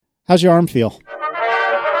How's your arm feel?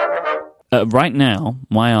 Right now,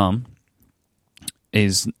 my arm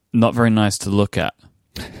is not very nice to look at.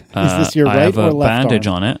 Is this your right or left arm? I have a bandage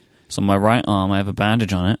on it. So my right arm, I have a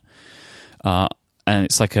bandage on it. And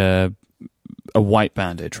it's like a white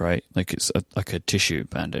bandage, right? Like it's like a tissue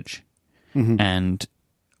bandage. Mm-hmm. And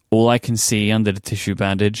all I can see under the tissue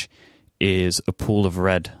bandage is a pool of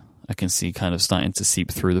red. I can see kind of starting to seep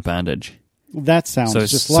through the bandage. That sounds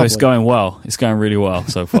just lovely. So it's going well. It's going really well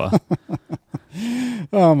so far.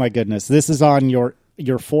 Oh my goodness! This is on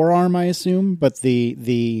your forearm, I assume. But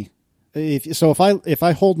if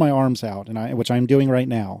I hold my arms out, which I'm doing right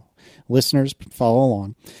now, listeners follow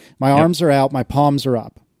along. My arms are out. My palms are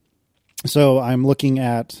up. So I'm looking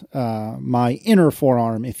at my inner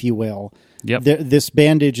forearm, if you will. Yep. This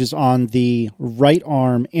bandage is on the right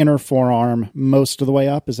arm, inner forearm, most of the way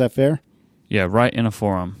up. Is that fair? Yeah, right inner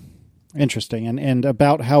forearm. Interesting. And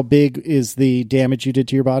about how big is the damage you did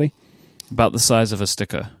to your body? About the size of a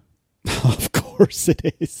sticker. Of course it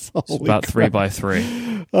is. It's about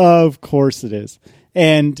 3x3. Of course it is.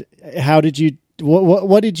 And how did you?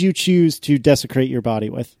 What did you choose to desecrate your body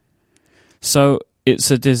with? So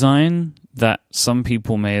it's a design that some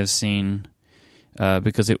people may have seen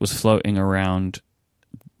because it was floating around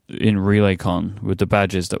in RelayCon with the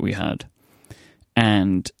badges that we had.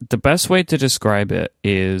 And the best way to describe it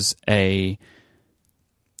is the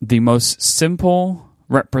most simple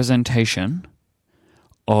representation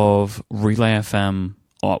of Relay FM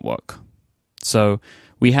artwork. So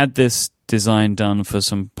we had this design done for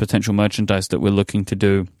some potential merchandise that we're looking to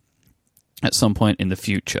do at some point in the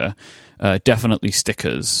future. Definitely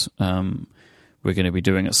stickers we're going to be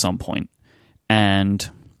doing at some point. And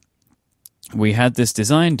we had this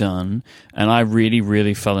design done, and I really,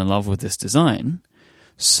 really fell in love with this design.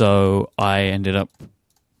 So I ended up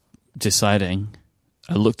deciding,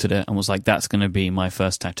 I looked at it and was like, that's going to be my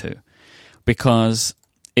first tattoo. Because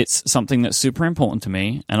it's something that's super important to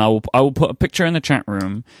me, and I will put a picture in the chat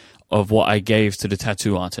room of what I gave to the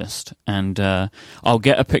tattoo artist, and I'll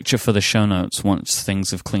get a picture for the show notes once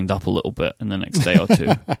things have cleaned up a little bit in the next day or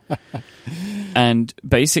two. And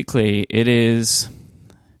basically, it is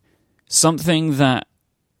something that,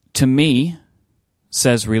 to me,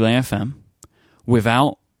 says Relay FM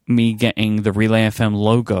without me getting the Relay FM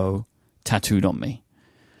logo tattooed on me.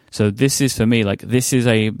 So this is, for me, like, this is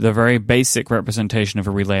the very basic representation of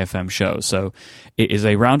a Relay FM show. So it is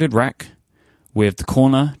a rounded rack with the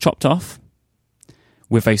corner chopped off,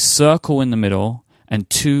 with a circle in the middle, and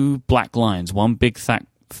two black lines, one big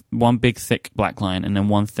thick black line, and then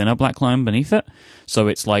one thinner black line beneath it. So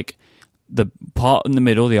it's like the part in the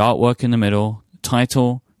middle, the artwork in the middle,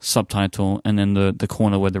 title, subtitle, and then the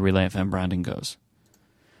corner where the Relay FM branding goes.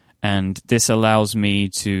 And this allows me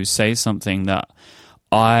to say something that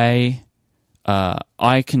I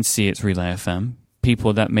can see it's Relay FM.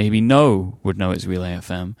 People that maybe would know it's Relay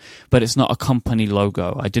FM, but it's not a company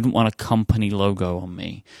logo. I didn't want a company logo on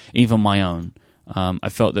me, even my own. I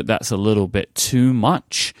felt that that's a little bit too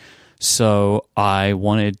much, so I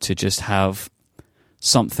wanted to just have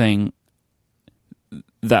something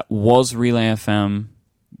that was Relay FM,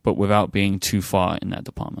 but without being too far in that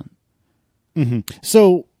department. Mm-hmm.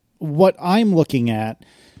 So what I'm looking at,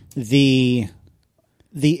 the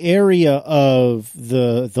area of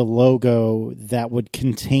the logo that would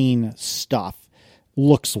contain stuff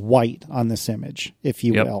looks white on this image, if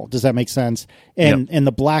you will. Does that make sense? And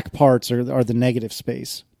the black parts are the negative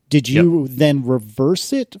space. Did you then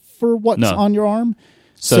reverse it for what's on your arm?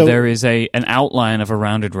 So there is an outline of a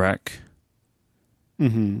rounded rack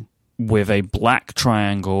with a black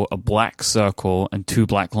triangle, a black circle, and two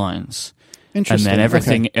black lines. Interesting. And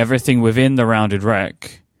then everything within the rounded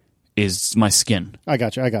rack is my skin. I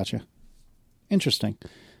got you. Interesting.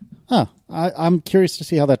 I'm curious to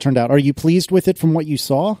see how that turned out. Are you pleased with it from what you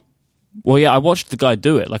saw? Well, yeah, I watched the guy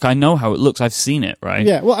do it. Like, I know how it looks. I've seen it, right?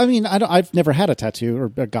 Yeah, well, I mean, I've never had a tattoo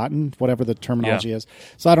or gotten whatever the terminology is,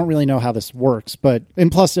 so I don't really know how this works.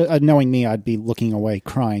 And plus, knowing me, I'd be looking away,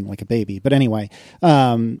 crying like a baby. But anyway,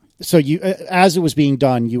 so you, as it was being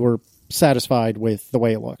done, you were satisfied with the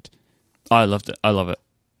way it looked. I loved it. I love it.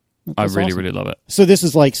 That's really, awesome. really love it. So this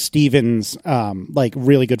is like Steven's like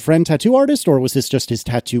really good friend tattoo artist, or was this just his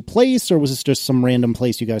tattoo place, or was this just some random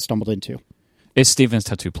place you guys stumbled into? It's Steven's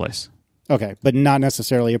tattoo place. Okay, but not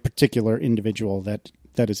necessarily a particular individual that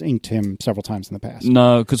has inked him several times in the past.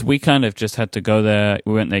 No, because we kind of just had to go there.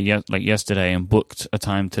 We went there yesterday and booked a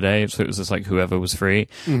time today, so it was just like whoever was free.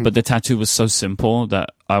 Mm-hmm. But the tattoo was so simple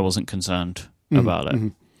that I wasn't concerned about it. Mm-hmm.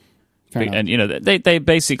 And you know, they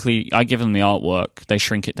basically, I give them the artwork, they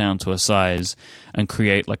shrink it down to a size and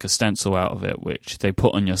create like a stencil out of it, which they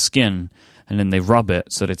put on your skin, and then they rub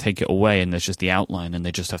it, so they take it away, and there's just the outline, and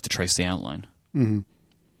they just have to trace the outline. Mm-hmm.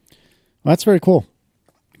 Well, that's very cool.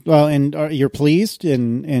 Well, and you're pleased,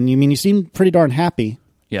 and you seem pretty darn happy.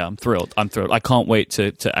 Yeah, I'm thrilled. I can't wait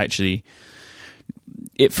to actually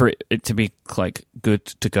for it to be like good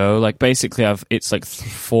to go. Like basically, it's like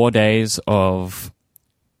 4 days of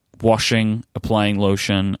washing, applying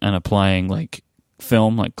lotion, and applying like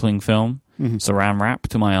film, like cling film, saran wrap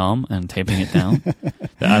to my arm and taping it down.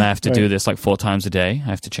 And I have to do this like 4 times a day. I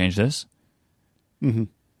have to change this.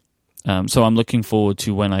 Mm-hmm. So I'm looking forward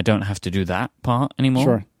to when I don't have to do that part anymore.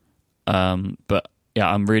 Sure. But yeah,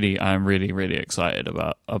 I'm really, really excited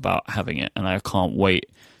about having it, and I can't wait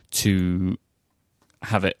to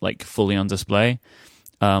have it like fully on display.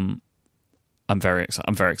 I'm very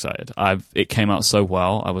excited. It came out so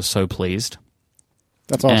well. I was so pleased.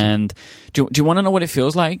 That's awesome. And do you want to know what it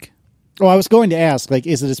feels like? Oh, I was going to ask, like,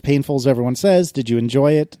 is it as painful as everyone says? Did you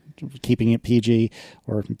enjoy it? Keeping it PG,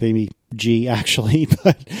 or maybe G, actually.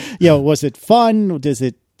 But, was it fun? Is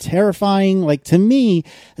it terrifying? Like, to me,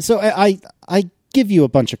 so I give you a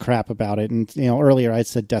bunch of crap about it. And, earlier I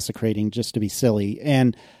said desecrating just to be silly.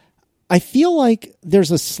 And I feel like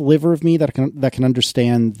there's a sliver of me that can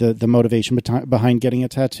understand the motivation behind getting a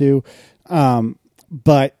tattoo.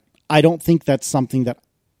 But I don't think that's something that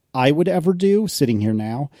I would ever do sitting here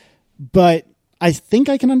now. But I think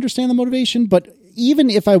I can understand the motivation. But even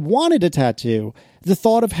if I wanted a tattoo, the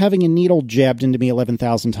thought of having a needle jabbed into me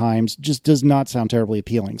 11,000 times just does not sound terribly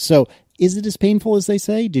appealing. So is it as painful as they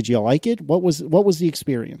say? Did you like it? What was the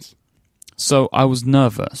experience? So I was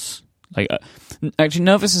nervous. Like, actually,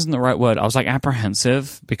 nervous isn't the right word. I was like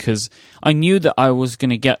apprehensive because I knew that I was going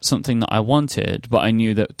to get something that I wanted, but I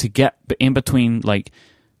knew that to get in between, like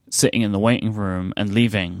sitting in the waiting room and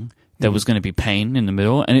leaving, there was going to be pain in the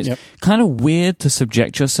middle. And it's kind of weird to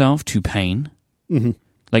subject yourself to pain. Mm-hmm.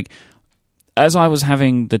 Like, as I was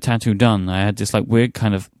having the tattoo done, I had this like weird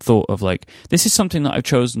kind of thought of like, this is something that I've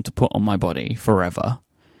chosen to put on my body forever.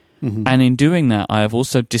 Mm-hmm. And in doing that, I have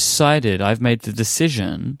also decided, I've made the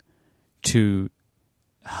decision to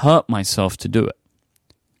hurt myself to do it.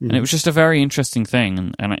 Mm-hmm. And it was just a very interesting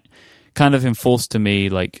thing. And it kind of enforced to me,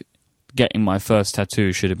 like, getting my first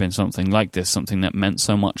tattoo should have been something like this, something that meant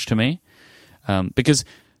so much to me. Because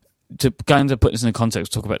to kind of put this in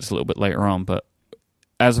context, we'll talk about this a little bit later on, but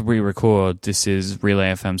as we record, this is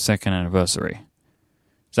Relay FM's 2nd anniversary.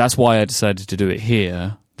 So that's why I decided to do it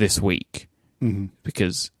here this week. Mm-hmm.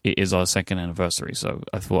 Because it is our 2nd anniversary, so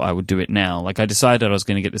I thought I would do it now. Like, I decided I was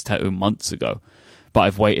going to get this tattoo months ago, but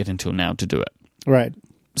I've waited until now to do it. Right.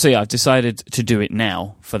 So yeah, I've decided to do it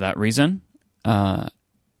now for that reason.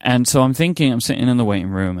 And so I'm sitting in the waiting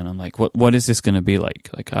room, and I'm like, what is this going to be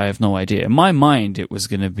like? Like, I have no idea. In my mind, it was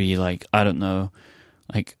going to be like, I don't know,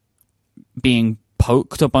 like being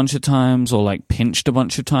poked a bunch of times or like pinched a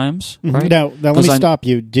bunch of times. Right? Now let me stop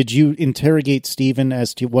you. Did you interrogate Steven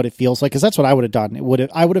as to what it feels like? Because that's what I would have done.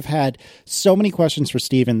 I would have had so many questions for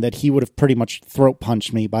Steven that he would have pretty much throat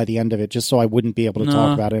punched me by the end of it, just so I wouldn't be able to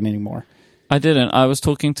talk about it anymore. I didn't. I was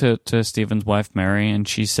talking to Steven's wife, Mary, and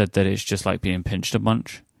she said that it's just like being pinched a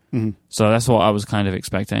bunch. Mm-hmm. So that's what I was kind of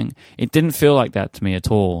expecting. It didn't feel like that to me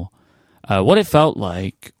at all. What it felt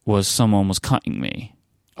like was someone was cutting me.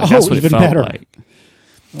 Like, that's what even it felt better. like.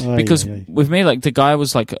 Because with me, like, the guy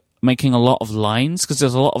was like making a lot of lines, because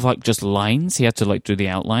there's a lot of like just lines. He had to like do the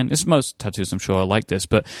outline. It's most tattoos, I'm sure, are like this.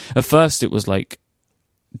 But at first, it was like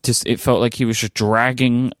it felt like he was just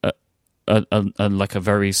dragging like a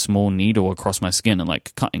very small needle across my skin and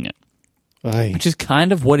like cutting it, which is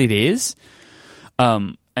kind of what it is.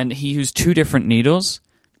 And he used 2 different needles.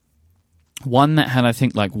 One that had, I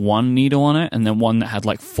think, like 1 needle on it, and then one that had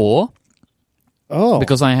like 4. Oh,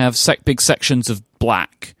 because I have big sections of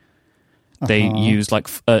black. They use like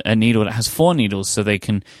a needle that has 4 needles, so they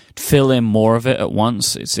can fill in more of it at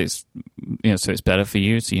once. It's so it's better for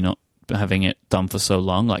you, so you're not having it done for so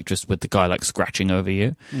long, like just with the guy like scratching over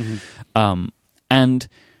you. Mm-hmm. And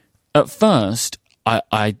at first,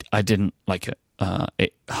 I didn't like it.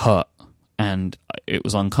 It hurt and it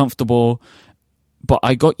was uncomfortable, but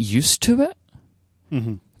I got used to it.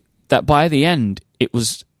 Mm-hmm. That by the end, it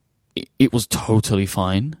was totally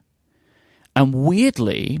fine. And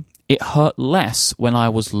weirdly, it hurt less when I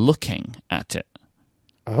was looking at it.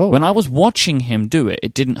 Oh. When I was watching him do it,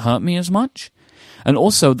 it didn't hurt me as much. And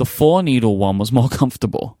also, the 4-needle one was more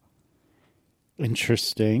comfortable.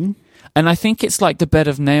 Interesting. And I think it's like the bed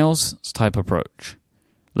of nails type approach.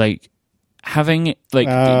 Like, having like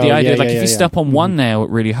Oh, the idea yeah, like yeah, if you yeah, step yeah. on one nail, it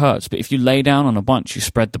really hurts, but if you lay down on a bunch, you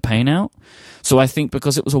spread the pain out. So I think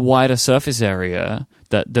because it was a wider surface area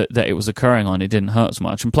that it was occurring on, it didn't hurt as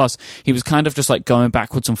much. And plus, he was kind of just like going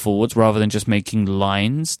backwards and forwards rather than just making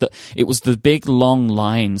lines. That it was the big long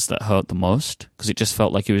lines that hurt the most, because it just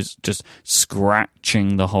felt like he was just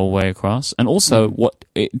scratching the whole way across. And also, what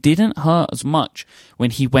it didn't hurt as much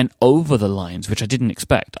when he went over the lines, which I didn't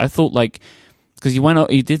expect. I thought like, because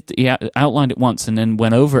he outlined it once and then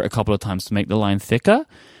went over it a couple of times to make the line thicker.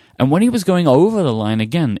 And when he was going over the line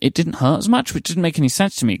again, it didn't hurt as much, which didn't make any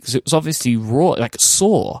sense to me because it was obviously raw, like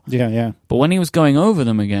sore. Yeah, yeah. But when he was going over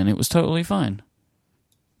them again, it was totally fine.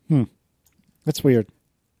 That's weird.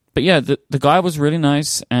 But yeah, the guy was really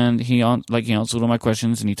nice, and he answered all my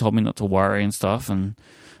questions, and he told me not to worry and stuff, and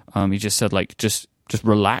he just said like just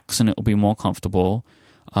relax and it'll be more comfortable.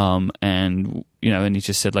 And and he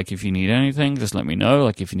just said like if you need anything, just let me know.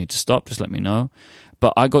 Like if you need to stop, just let me know.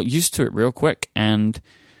 But I got used to it real quick, and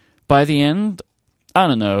by the end, I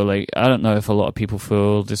don't know if a lot of people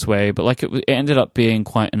feel this way, but like it ended up being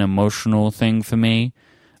quite an emotional thing for me.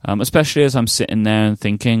 Especially as I'm sitting there and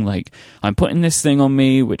thinking, like, I'm putting this thing on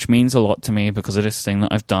me, which means a lot to me because of this thing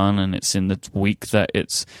that I've done, and it's in the week that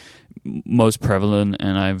it's most prevalent,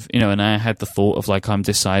 and and I had the thought of, like, I'm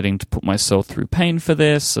deciding to put myself through pain for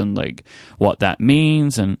this, and, like, what that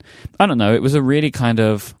means, and I don't know, it was a really kind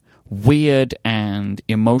of weird and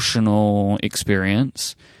emotional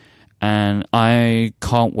experience, and I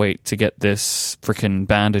can't wait to get this freaking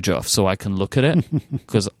bandage off so I can look at it,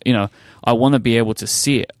 because, I want to be able to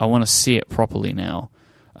see it. I want to see it properly now,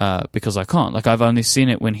 because I can't. Like, I've only seen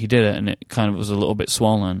it when he did it, and it kind of was a little bit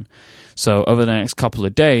swollen. So over the next couple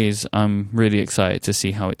of days, I'm really excited to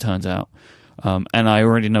see how it turns out. And I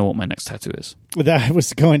already know what my next tattoo is. I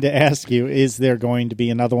was going to ask you, is there going to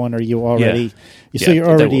be another one? Or are you already... Yeah. So you're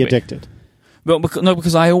already addicted? But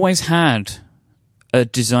because I always had a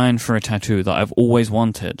design for a tattoo that I've always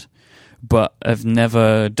wanted, but I've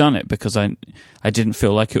never done it because I didn't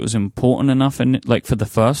feel like it was important enough for the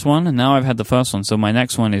first one, and now I've had the first one, so my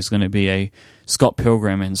next one is going to be a Scott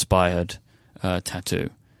Pilgrim inspired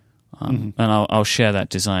tattoo, and I'll share that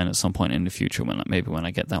design at some point in the future when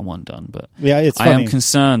I get that one done. But yeah, it's I funny. am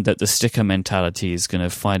concerned that the sticker mentality is going to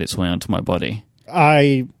find its way onto my body.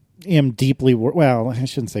 I am deeply well, I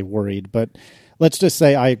shouldn't say worried, but let's just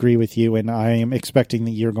say I agree with you, and I am expecting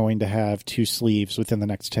that you're going to have 2 sleeves within the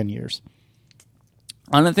next 10 years.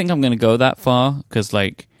 I don't think I'm going to go that far because,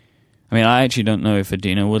 I actually don't know if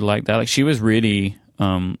Adina would like that. Like, she was really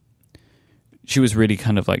kind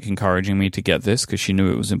of like encouraging me to get this because she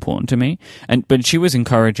knew it was important to me. But she was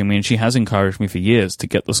encouraging me, and she has encouraged me for years to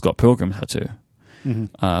get the Scott Pilgrim tattoo.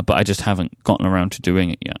 But I just haven't gotten around to doing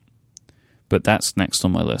it yet. But that's next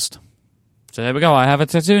on my list. So there we go. I have a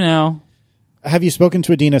tattoo now. Have you spoken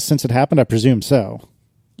to Adina since it happened? I presume so.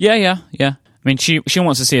 Yeah. I mean, she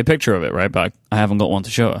wants to see a picture of it, right? But I haven't got one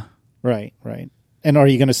to show her. Right. And are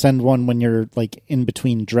you going to send one when you're, like, in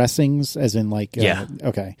between dressings, as in, like... Yeah.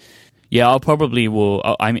 Okay. Yeah, I'll probably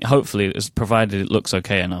will... I mean, hopefully, provided it looks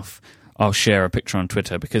okay enough, I'll share a picture on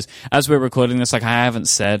Twitter, because as we're recording this, like, I haven't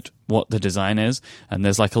said what the design is, and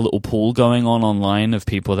there's, like, a little pool going on online of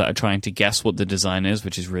people that are trying to guess what the design is,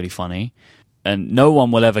 which is really funny. And no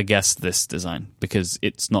one will ever guess this design because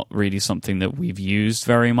it's not really something that we've used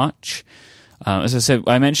very much. As I said,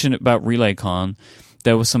 I mentioned about RelayCon.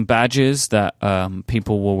 There were some badges that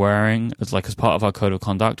people were wearing as part of our code of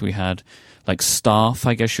conduct. We had like staff,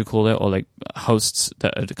 I guess you call it, or like hosts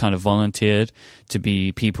that had kind of volunteered to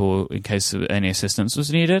be people in case of any assistance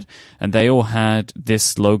was needed. And they all had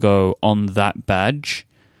this logo on that badge.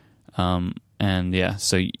 And yeah,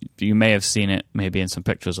 so you may have seen it maybe in some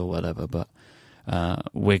pictures or whatever, but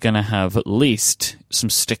we're going to have at least some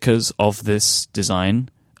stickers of this design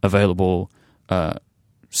available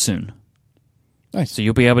soon. Nice. So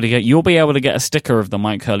you'll be able to get a sticker of the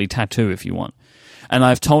Mike Hurley tattoo if you want. And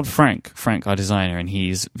I've told Frank, our designer, and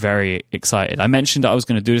he's very excited. I mentioned that I was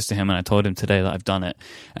going to do this to him, and I told him today that I've done it,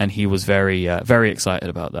 and he was very, very excited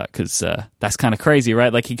about that because that's kind of crazy,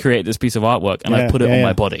 right? Like, he created this piece of artwork, and I put it on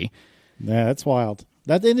my body. Yeah, that's wild.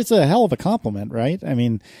 And it's a hell of a compliment, right? I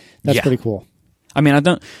mean, that's pretty cool. I mean,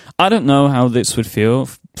 I don't know how this would feel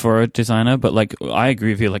for a designer, but like, I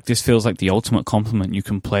agree with you. Like, this feels like the ultimate compliment you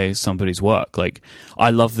can play somebody's work. Like,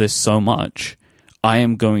 I love this so much. I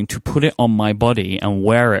am going to put it on my body and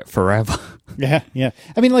wear it forever. Yeah.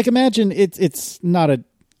 I mean, like, imagine it's not a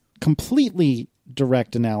completely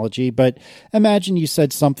direct analogy, but imagine you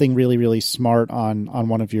said something really, really smart on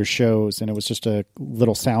one of your shows, and it was just a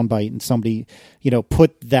little soundbite, and somebody,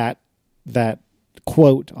 put that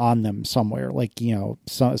quote on them somewhere, like,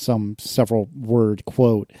 some several word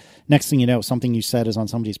quote. Next thing you know, something you said is on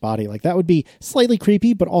somebody's body. Like, that would be slightly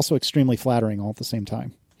creepy, but also extremely flattering all at the same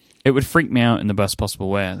time. It would freak me out in the best possible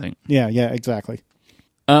way, I think. Yeah, exactly.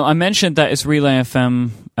 I mentioned that it's Relay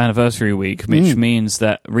FM anniversary week, which means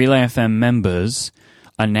that Relay FM members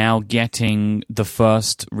are now getting the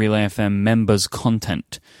first Relay FM members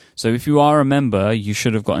content. So if you are a member, you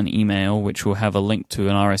should have got an email which will have a link to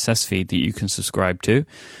an RSS feed that you can subscribe to.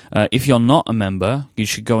 If you're not a member, you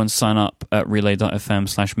should go and sign up at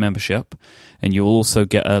relay.fm/membership, and you'll also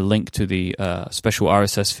get a link to the special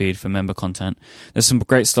RSS feed for member content. There's some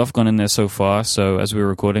great stuff gone in there so far. So as we were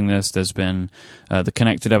recording this, there's been the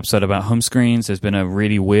Connected episode about home screens. There's been a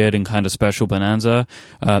really weird and kind of special Bonanza.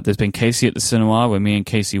 There's been Casey at the Cinema, where me and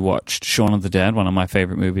Casey watched Shaun of the Dead, one of my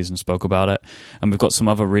favorite movies, and spoke about it. And we've got some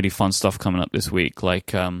other really fun stuff coming up this week, like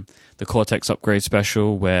the Cortex Upgrade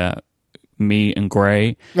special, where me and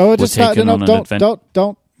Gray were taken on an adventure.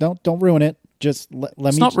 Don't ruin it. Just let me.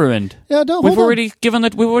 It's not ruined. Yeah, don't. We've already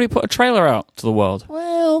put a trailer out to the world.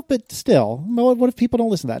 Well, but still, what if people don't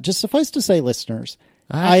listen to that? Just suffice to say, listeners,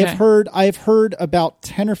 okay. I've heard about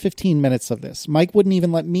 10 or 15 minutes of this. Mike wouldn't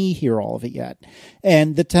even let me hear all of it yet.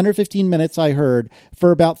 And the 10 or 15 minutes I heard,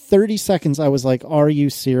 for about 30 seconds, I was like, are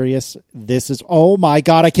you serious? Oh my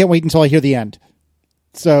God, I can't wait until I hear the end.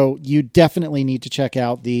 So you definitely need to check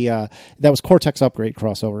out that was Cortex Upgrade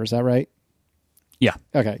crossover. Is that right? Yeah.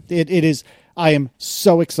 Okay. It is. I am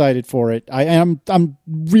so excited for it. I'm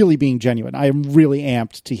really being genuine. I am really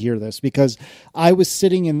amped to hear this, because I was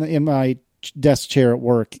sitting in my desk chair at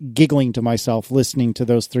work, giggling to myself, listening to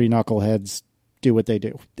those three knuckleheads do what they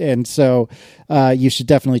do. And so you should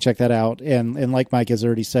definitely check that out. And like Mike has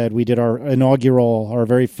already said, we did our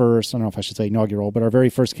very first, I don't know if I should say inaugural, but our very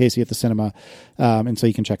first Casey at the Cinema. And so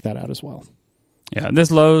you can check that out as well. Yeah,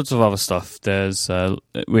 there's loads of other stuff. There's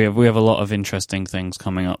we have a lot of interesting things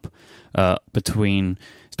coming up between.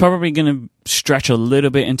 It's probably going to stretch a little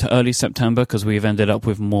bit into early September, because we've ended up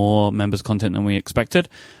with more members content than we expected.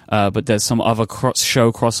 But there's some other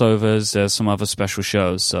show crossovers. There's some other special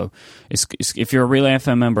shows. So if you're a Relay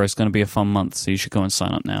FM member, it's going to be a fun month. So you should go and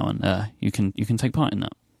sign up now, and you can take part in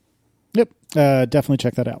that. Yep, definitely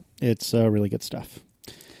check that out. It's really good stuff.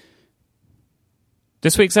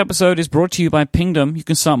 This week's episode is brought to you by Pingdom. You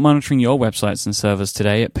can start monitoring your websites and servers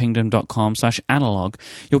today at pingdom.com/analog.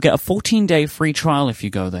 You'll get a 14-day free trial if you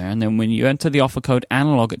go there, and then when you enter the offer code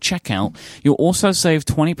analog at checkout, you'll also save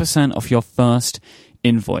 20% off your first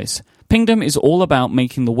invoice. Pingdom is all about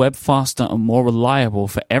making the web faster and more reliable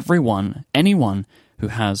for anyone who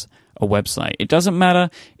has a website. It doesn't matter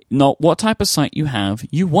not what type of site you have,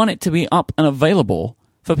 you want it to be up and available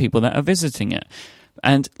for people that are visiting it.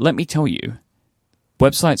 And let me tell you,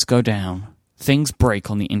 websites go down. Things break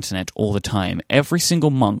on the internet all the time. Every single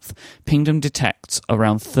month, Pingdom detects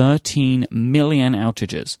around 13 million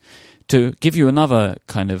outages. To give you another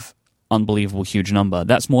kind of unbelievable huge number,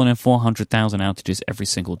 that's more than 400,000 outages every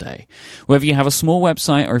single day. Whether you have a small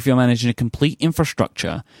website or if you're managing a complete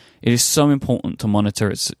infrastructure, it is so important to monitor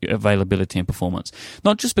its availability and performance.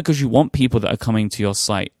 Not just because you want people that are coming to your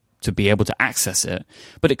site to be able to access it,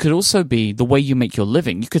 but it could also be the way you make your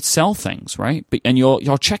living. You could sell things, right? And your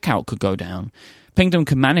checkout could go down. Pingdom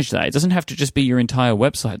can manage that. It doesn't have to just be your entire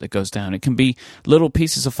website that goes down. It can be little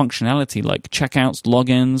pieces of functionality like checkouts,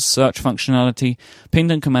 logins, search functionality.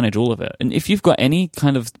 Pingdom can manage all of it. And if you've got any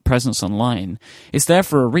kind of presence online, it's there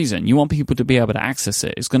for a reason. You want people to be able to access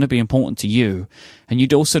it. It's going to be important to you. And you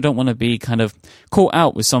also don't want to be kind of caught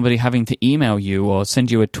out with somebody having to email you or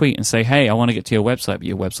send you a tweet and say, hey, I want to get to your website, but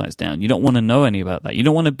your website's down. You don't want to know any about that. You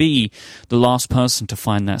don't want to be the last person to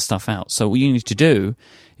find that stuff out. So what you need to do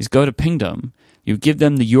is go to Pingdom. You give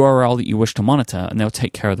them the URL that you wish to monitor, and they'll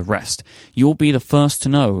take care of the rest. You'll be the first to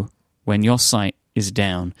know when your site is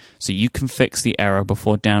down, so you can fix the error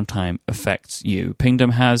before downtime affects you.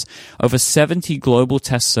 Pingdom has over 70 global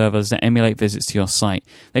test servers that emulate visits to your site.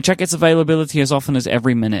 They check its availability as often as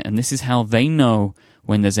every minute, and this is how they know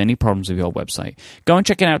when there's any problems with your website. Go and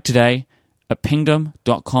check it out today at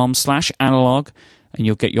pingdom.com/analog, and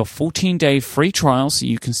you'll get your 14-day free trial so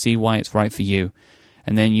you can see why it's right for you.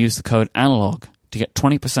 And then use the code analog to get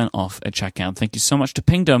 20% off at checkout. Thank you so much to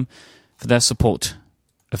Pingdom for their support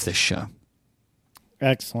of this show.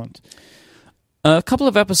 Excellent. A couple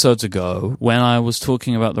of episodes ago, when I was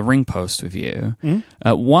talking about the Ring post with you,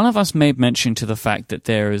 one of us made mention to the fact that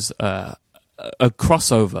there is a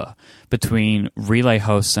crossover between Relay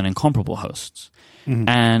hosts and Incomparable hosts. Mm-hmm.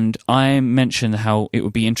 And I mentioned how it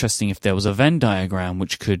would be interesting if there was a Venn diagram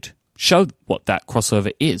which could show what that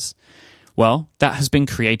crossover is. Well, that has been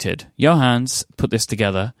created. Johans put this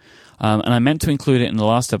together. And I meant to include it in the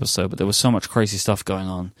last episode, but there was so much crazy stuff going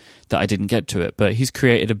on that I didn't get to it. But he's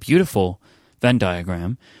created a beautiful Venn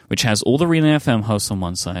diagram, which has all the Relay FM hosts on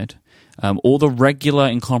one side, all the regular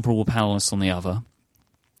Incomparable panelists on the other,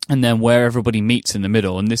 and then where everybody meets in the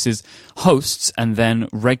middle. And this is hosts and then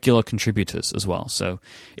regular contributors as well. So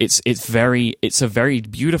it's a very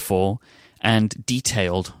beautiful and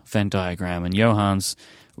detailed Venn diagram. And Johannes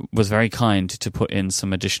was very kind to put in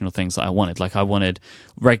some additional things that I wanted. Like I wanted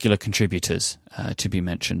regular contributors to be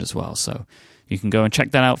mentioned as well. So you can go and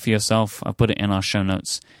check that out for yourself. I put it in our show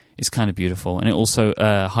notes. It's kind of beautiful. And it also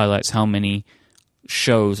highlights how many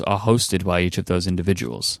shows are hosted by each of those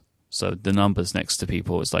individuals. So the numbers next to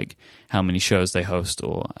people is like how many shows they host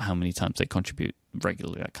or how many times they contribute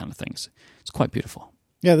regularly, that kind of things. It's quite beautiful.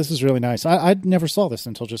 Yeah, this is really nice. I never saw this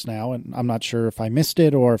until just now, and I'm not sure if I missed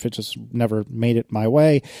it or if it just never made it my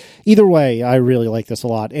way. Either way, I really like this a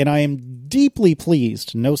lot, and I am deeply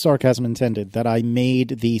pleased, no sarcasm intended, that I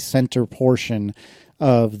made the center portion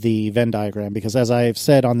of the Venn diagram, because as I've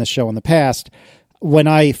said on this show in the past, when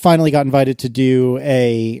I finally got invited to do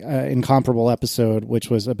a Incomparable episode,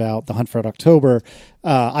 which was about the Hunt for Red October,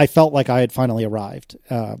 I felt like I had finally arrived,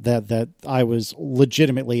 that I was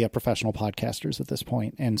legitimately a professional podcaster at this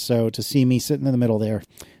point. And so to see me sitting in the middle there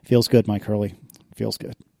feels good, Mike Hurley. Feels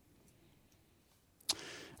good.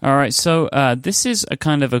 All right, so this is a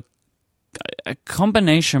kind of a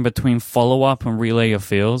combination between follow-up and relay your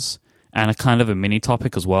feels, and a kind of a mini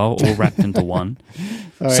topic as well, all wrapped into one.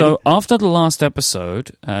 Alrighty. So after the last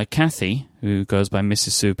episode, Kathy, who goes by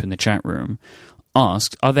Mrs. Soup in the chat room,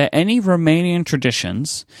 asked, are there any Romanian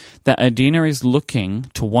traditions that Adina is looking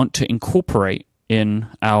to want to incorporate in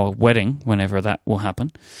our wedding, whenever that will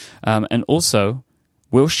happen? And also,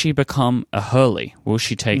 will she become a Hurley? Will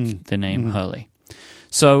she take the name Hurley?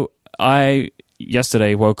 So I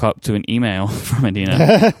yesterday woke up to an email from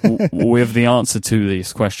Adina with the answer to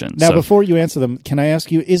these questions. Now, before you answer them, can I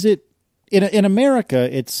ask you, is it, in America,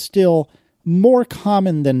 it's still more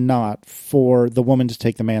common than not for the woman to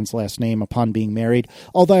take the man's last name upon being married,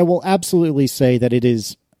 although I will absolutely say that it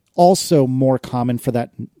is also more common for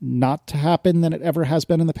that not to happen than it ever has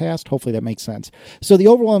been in the past. Hopefully that makes sense. So the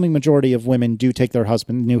overwhelming majority of women do take their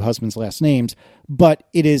new husband's last names, but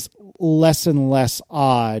it is less and less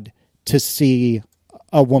odd to see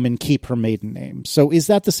a woman keep her maiden name. So is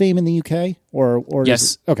that the same in the UK? Or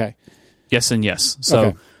yes. Okay. Yes and yes. So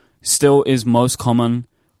okay. Still is most common,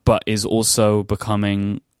 but is also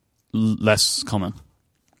becoming less common.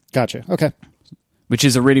 Gotcha. Okay. Which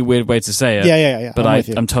is a really weird way to say it. Yeah. But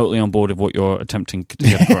I'm totally on board with what you're attempting to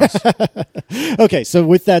get across. Okay, so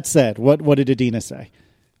with that said, what did Adina say?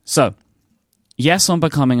 So, yes, I'm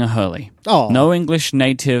becoming a Hurley. Oh. No English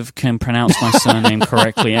native can pronounce my surname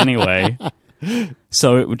correctly anyway,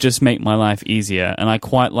 so it would just make my life easier. And I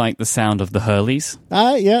quite like the sound of the Hurleys.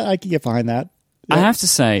 Yeah, I can get behind that. Yeah. I have to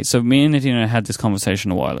say, so me and Adina had this conversation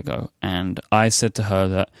a while ago, and I said to her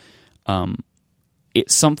that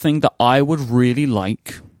it's something that I would really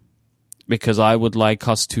like, because I would like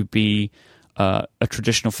us to be a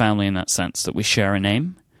traditional family in that sense, that we share a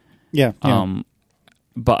name. Yeah.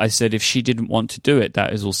 But I said if she didn't want to do it,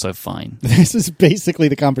 that is also fine. This is basically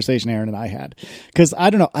the conversation Aaron and I had. Because I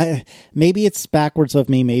don't know, maybe it's backwards of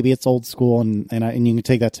me, maybe it's old school, and you can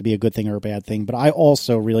take that to be a good thing or a bad thing. But I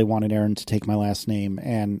also really wanted Aaron to take my last name,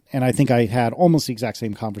 and I think I had almost the exact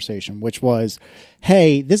same conversation, which was,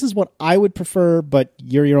 hey, this is what I would prefer, but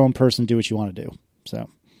you're your own person, do what you want to do. So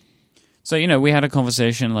we had a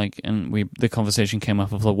conversation, and the conversation came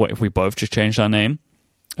up of what if we both just changed our name.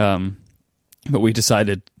 But we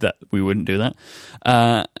decided that we wouldn't do that.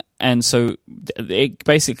 And so it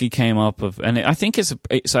basically came up of, and I think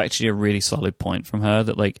it's actually a really solid point from her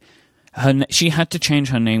that she had to change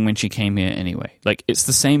her name when she came here anyway. It's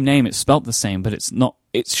the same name, it's spelt the same, but it's not,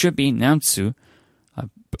 it should be Niamtsu.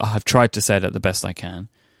 I've tried to say that the best I can.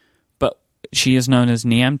 But she is known as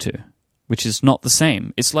Niamtu, which is not the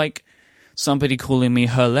same. It's like somebody calling me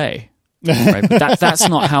Hurley. Right? But that's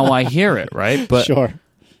not how I hear it, right? But sure.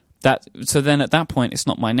 So then at that point, it's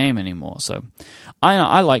not my name anymore. So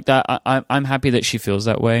I like that. I'm happy that she feels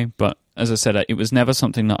that way. But as I said, it was never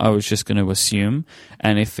something that I was just going to assume.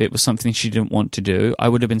 And if it was something she didn't want to do, I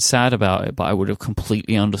would have been sad about it, but I would have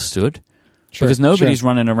completely understood. Sure, because nobody's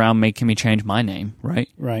running around making me change my name, right?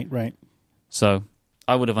 Right. So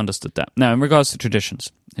I would have understood that. Now, in regards to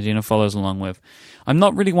traditions, Adina follows along with, I'm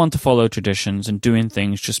not really one to follow traditions and doing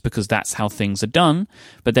things just because that's how things are done.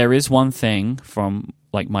 But there is one thing from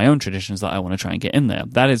like my own traditions that I want to try and get in there.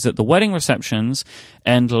 That is that the wedding receptions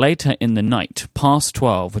end later in the night, past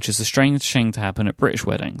 12, which is a strange thing to happen at British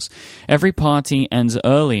weddings. Every party ends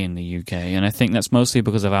early in the UK, and I think that's mostly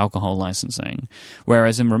because of alcohol licensing.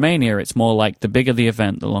 Whereas in Romania, it's more like the bigger the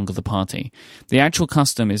event, the longer the party. The actual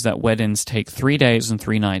custom is that weddings take 3 days and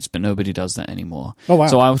 3 nights, but nobody does that anymore. Oh, wow.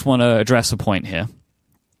 So I would want to address a point here.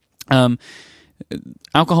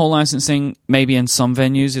 Alcohol licensing, maybe in some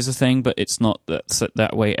venues, is a thing, but it's not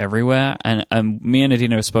that way everywhere. And me and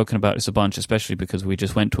Adina have spoken about this a bunch, especially because we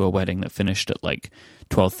just went to a wedding that finished at like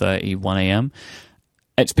 12:30, 1 a.m.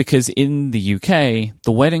 It's because in the UK,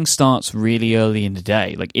 the wedding starts really early in the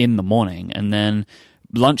day, like in the morning, and then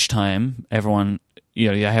lunchtime, everyone, you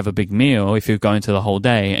have a big meal if you're going to the whole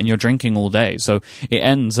day, and you're drinking all day. So it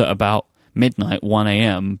ends at about midnight, 1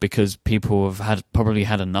 a.m., because people have probably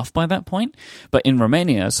had enough by that point. But in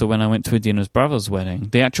Romania, so when I went to Adina's brother's wedding,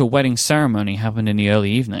 the actual wedding ceremony happened in the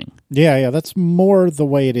early evening. Yeah, that's more the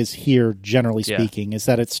way it is here, generally speaking, is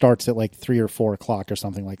that it starts at like 3 or 4 o'clock or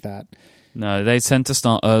something like that. No, they tend to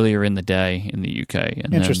start earlier in the day in the UK.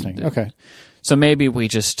 And interesting, okay. So maybe we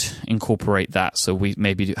just incorporate that, so we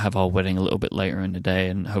maybe have our wedding a little bit later in the day,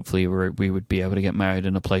 and hopefully we would be able to get married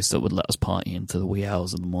in a place that would let us party into the wee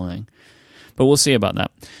hours of the morning. But we'll see about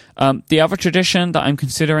that. The other tradition that I'm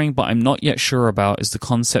considering, but I'm not yet sure about, is the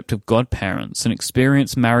concept of godparents, an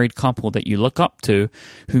experienced married couple that you look up to,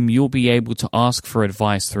 whom you'll be able to ask for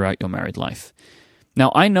advice throughout your married life.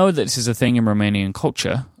 Now, I know that this is a thing in Romanian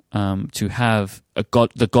culture, to have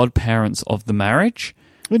the godparents of the marriage.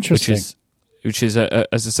 Interesting. Which is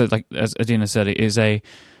as I said, like as Adina said, it is a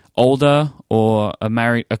older or a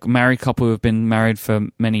married couple who have been married for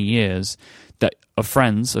many years, that are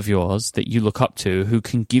friends of yours that you look up to, who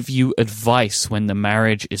can give you advice when the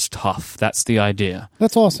marriage is tough. That's the idea.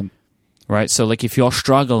 That's awesome. Right? So like if you're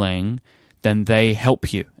struggling, then they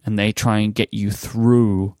help you and they try and get you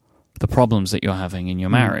through the problems that you're having in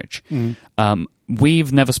your marriage.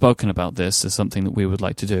 We've never spoken about this as something that we would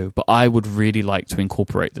like to do, but I would really like to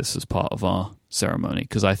incorporate this as part of our ceremony,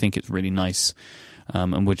 because I think it's really nice.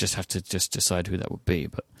 And we'll just have to decide who that would be.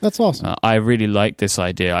 But that's awesome. I really like this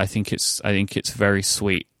idea. I think it's very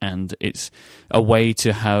sweet, and it's a way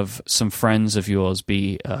to have some friends of yours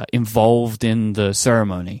be involved in the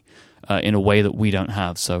ceremony in a way that we don't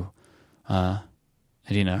have. So, I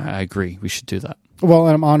agree. We should do that. Well,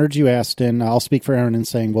 I'm honored you asked, and I'll speak for Aaron in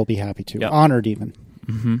saying we'll be happy to. Yep. Honored, even.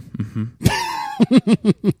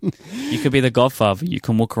 You could be the godfather. You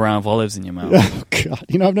can walk around with olives in your mouth. Oh, God.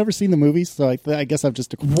 I've never seen the movies, so I guess I've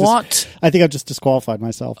just... What? I think I've just disqualified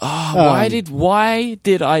myself. Why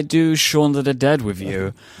did I do Shaun of the Dead with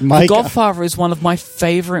you? The Godfather is one of my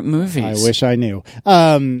favorite movies. I wish I knew.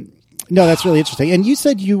 No, that's really interesting. And you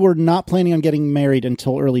said you were not planning on getting married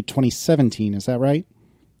until early 2017. Is that right?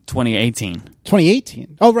 2018.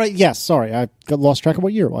 2018. Oh, right. Yes. Sorry. I got lost track of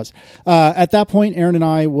what year it was. At that point, Aaron and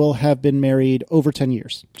I will have been married over 10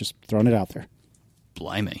 years. Just throwing it out there.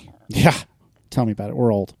 Blimey. Yeah. Tell me about it.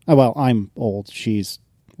 We're old. Oh, well, I'm old. She's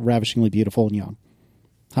ravishingly beautiful and young.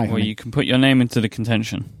 Hi, honey. Well, you can put your name into the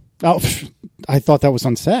contention. Oh, I thought that was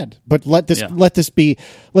unsaid. But let this be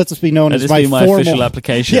known as my formal official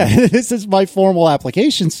application. Yeah, this is my formal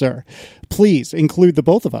application, sir. Please include the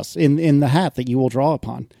both of us in the hat that you will draw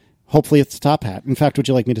upon. Hopefully it's a top hat. In fact, would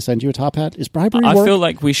you like me to send you a top hat? Is bribery work? I feel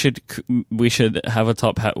like we should have a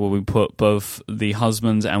top hat where we put both the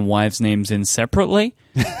husbands and wives' names in separately,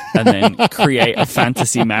 and then create a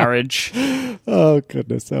fantasy marriage. Oh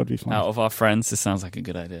goodness, that would be fun. Out of our friends, this sounds like a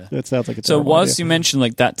good idea. That sounds like a so. Whilst You mentioned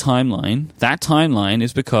like that timeline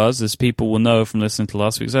is because, as people will know from listening to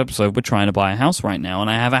last week's episode, we're trying to buy a house right now, and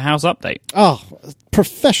I have a house update. Oh,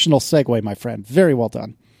 professional segue, my friend. Very well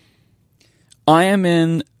done. I am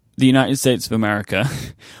in the United States of America.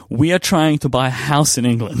 We are trying to buy a house in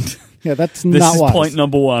England. Yeah, that's this not is wise. point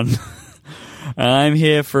number one. I'm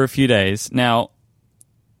here for a few days. Now,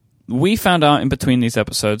 we found out in between these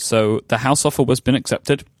episodes, so the house offer was been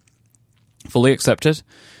accepted, fully accepted,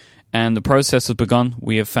 and the process has begun.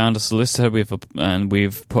 We have found a solicitor, and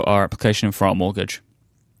we've put our application in for our mortgage.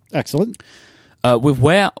 Excellent. With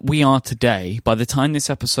where we are today, by the time this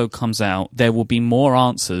episode comes out, there will be more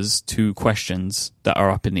answers to questions that are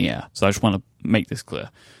up in the air. So I just want to make this clear.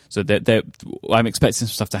 So I'm expecting some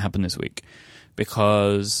stuff to happen this week,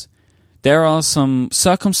 because there are some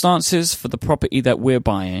circumstances for the property that we're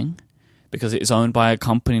buying, because it is owned by a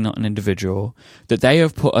company, not an individual, that they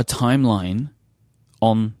have put a timeline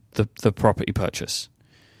on the property purchase.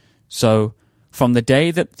 So from the day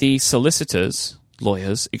that the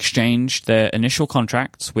lawyers exchanged their initial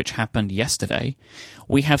contracts, which happened yesterday,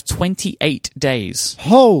 we have 28 days.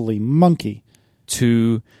 Holy monkey.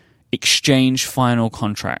 to exchange final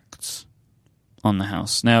contracts on the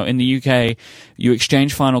house. Now, in the UK, you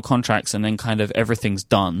exchange final contracts and then kind of everything's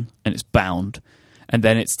done and it's bound. And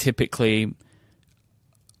then it's typically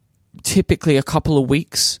a couple of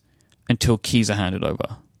weeks until keys are handed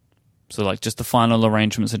over. So like just the final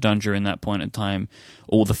arrangements are done during that point in time,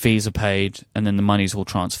 all the fees are paid, and then the money's all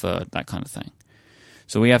transferred, that kind of thing.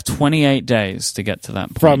 So we have 28 days to get to that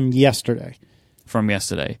point. From yesterday. From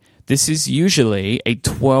yesterday. This is usually a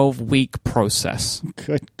 12-week process.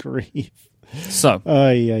 Good grief. So,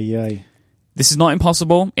 ay. This is not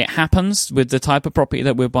impossible. It happens with the type of property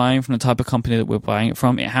that we're buying from the type of company that we're buying it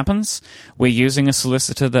from. It happens. We're using a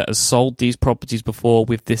solicitor that has sold these properties before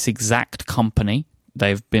with this exact company.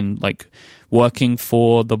 They've been like working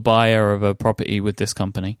for the buyer of a property with this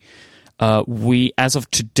company. As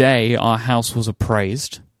of today, our house was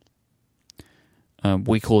appraised.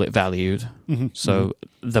 We call it valued. Mm-hmm. So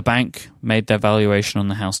the bank made their valuation on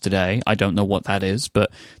the house today. I don't know what that is,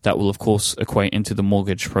 but that will, of course, equate into the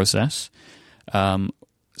mortgage process.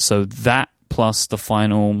 So that plus the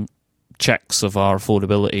final checks of our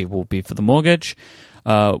affordability will be for the mortgage.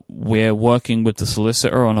 We're working with the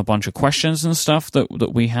solicitor on a bunch of questions and stuff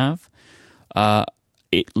that we have.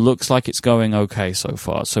 It looks like it's going okay so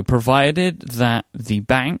far. So provided that the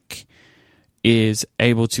bank is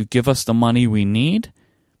able to give us the money we need,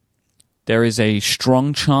 there is a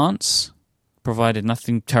strong chance, provided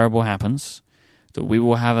nothing terrible happens, that we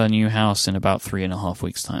will have a new house in about 3.5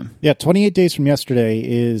 weeks' time. Yeah, 28 days from yesterday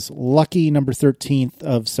is lucky number 13th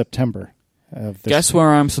of September. Guess where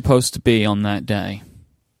I'm supposed to be on that day?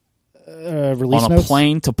 Release on a notes?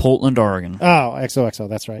 plane to Portland, Oregon. Oh, XOXO,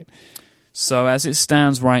 that's right. So as it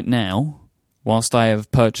stands right now, whilst I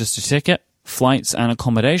have purchased a ticket, flights, and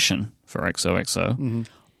accommodation for XOXO,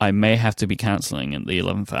 I may have to be cancelling at the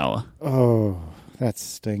 11th hour. Oh, that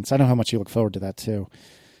stinks. I know how much you look forward to that, too.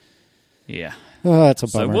 Yeah. Oh, that's a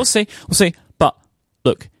bummer. So we'll see. We'll see. But,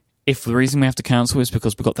 look, if the reason we have to cancel is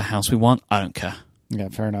because we got the house we want, I don't care. Yeah,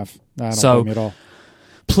 fair enough. I don't So- blame you at all.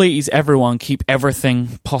 Please, everyone, keep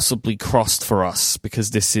everything possibly crossed for us,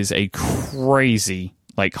 because this is a crazy,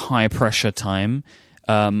 like, high-pressure time.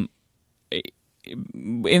 In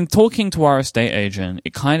talking to our estate agent,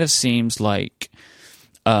 it kind of seems like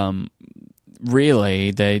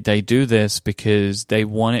really they do this because they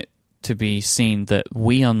want it to be seen that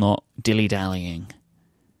we are not dilly-dallying.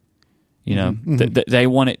 You know, they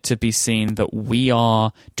want it to be seen that we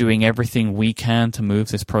are doing everything we can to move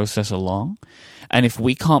this process along. And if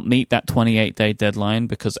we can't meet that 28-day deadline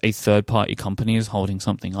because a third-party company is holding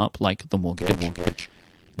something up, like the mortgage,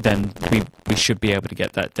 then we should be able to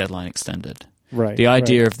get that deadline extended. Right. The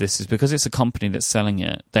idea of this is because it's a company that's selling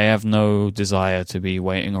it, they have no desire to be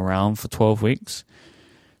waiting around for 12 weeks.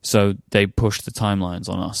 So they push the timelines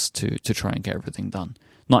on us to try and get everything done.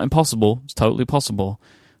 Not impossible. It's totally possible.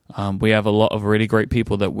 We have a lot of really great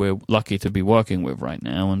people that we're lucky to be working with right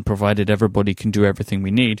now, and provided everybody can do everything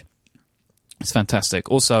we need, it's fantastic.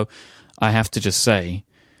 Also, I have to just say,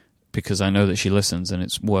 because I know that she listens and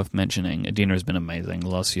it's worth mentioning, Adina has been amazing the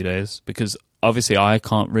last few days, because obviously I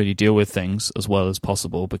can't really deal with things as well as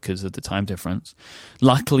possible because of the time difference.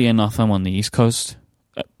 Luckily enough, I'm on the East Coast.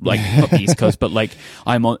 Not the East Coast, but like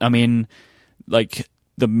I'm in like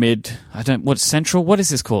the mid, central? What is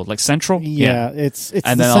this called? Like central? Yeah, it's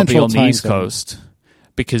and the then I'll be central on the time East zone. Coast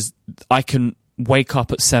because I can wake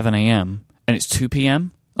up at 7 a.m. and it's 2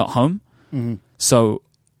 p.m. at home. Mm-hmm. So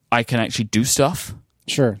I can actually do stuff.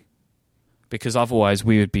 Sure. Because otherwise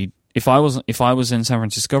we would be, if I was in San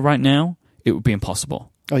Francisco right now, it would be impossible.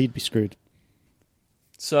 Oh, you'd be screwed.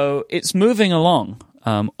 So it's moving along.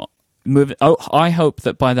 I hope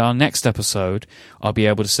that by our next episode, I'll be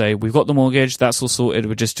able to say, we've got the mortgage, that's all sorted,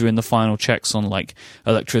 we're just doing the final checks on like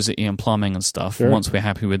electricity and plumbing and stuff. Sure. And once we're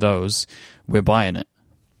happy with those, we're buying it.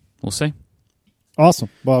 We'll see. Awesome.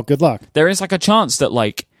 Well, good luck. There is like a chance that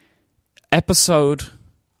like episode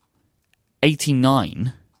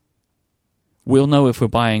 89, we'll know if we're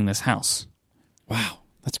buying this house. Wow,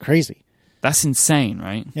 that's crazy. That's insane,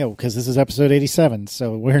 right? Yeah, because this is episode 87,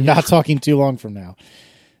 so we're not talking too long from now.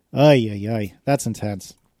 Ay. That's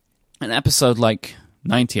intense. An episode like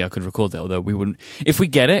 90 I could record that, although we wouldn't. If we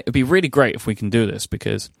get it, it'd be really great if we can do this,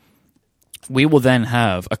 because we will then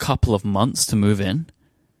have a couple of months to move in.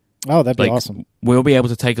 Oh, that'd be awesome. We'll be able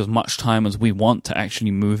to take as much time as we want to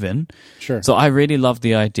actually move in. Sure. So I really love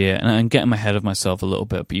the idea, and I'm getting ahead of myself a little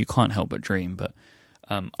bit, but you can't help but dream. But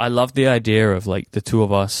I love the idea of like the two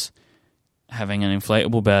of us having an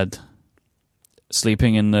inflatable bed,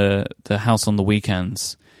 sleeping in the house on the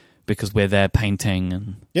weekends because we're there painting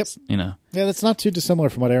and, Yep. you know. Yeah, that's not too dissimilar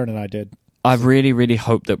from what Aaron and I did. I really, really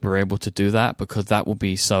hope that we're able to do that, because that will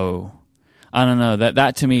be so... I don't know.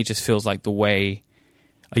 That to me just feels like the way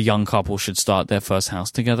a young couple should start their first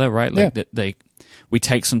house together, right? Like we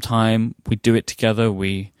take some time, we do it together,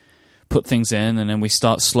 we put things in, and then we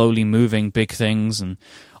start slowly moving big things. And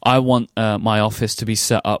I want my office to be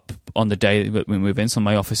set up on the day that we move in, so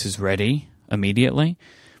my office is ready immediately,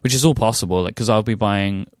 which is all possible, like, because I'll be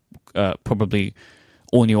buying probably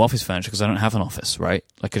all new office furniture, because I don't have an office, right?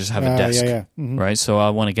 Like, I just have a desk, Mm-hmm. right? So I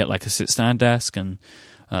want to get like a sit-stand desk and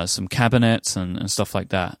some cabinets and stuff like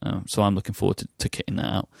that. So I'm looking forward to kitting that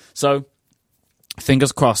out. So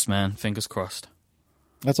fingers crossed, man. Fingers crossed.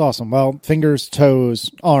 That's awesome. Well, fingers, toes,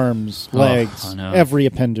 arms, legs, I know. every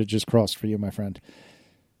appendage is crossed for you, my friend.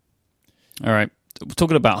 All right. We're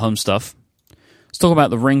talking about home stuff. Let's talk about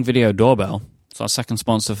the Ring Video Doorbell. It's our second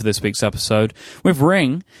sponsor for this week's episode. With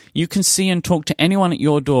Ring, you can see and talk to anyone at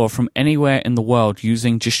your door from anywhere in the world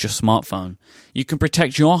using just your smartphone. You can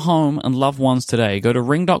protect your home and loved ones today. Go to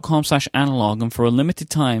ring.com/analog and for a limited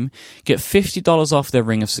time, get $50 off their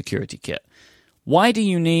Ring of Security Kit. Why do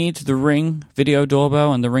you need the Ring Video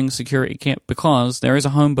Doorbell and the Ring Security Kit? Because there is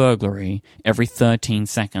a home burglary every 13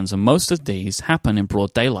 seconds, and most of these happen in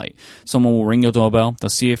broad daylight. Someone will ring your doorbell, they'll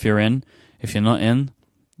see if you're in. If you're not in,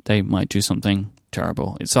 they might do something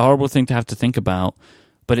terrible. It's a horrible thing to have to think about,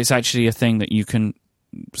 but it's actually a thing that you can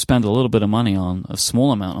spend a little bit of money on, a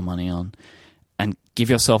small amount of money on, and give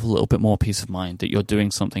yourself a little bit more peace of mind that you're doing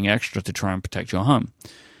something extra to try and protect your home.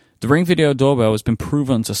 The Ring Video Doorbell has been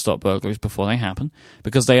proven to stop burglaries before they happen,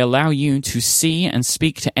 because they allow you to see and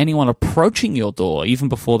speak to anyone approaching your door even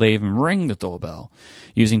before they even ring the doorbell,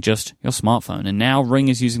 using just your smartphone. And now Ring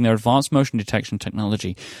is using their advanced motion detection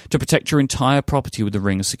technology to protect your entire property with the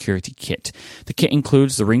Ring Security Kit. The kit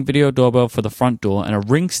includes the Ring Video Doorbell for the front door and a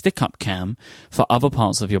Ring stick-up cam for other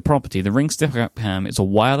parts of your property. The Ring stick-up cam is a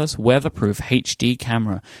wireless, weatherproof HD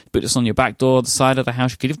camera. Put this on your back door, the side of the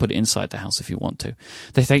house. You could even put it inside the house if you want to.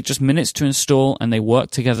 They take just minutes to install, and they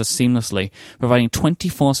work together seamlessly, providing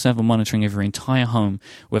 24/7 monitoring of your entire home,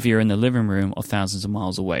 whether you're in the living room or thousands of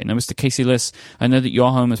miles away. Now, Mr. Casey Liss, I know that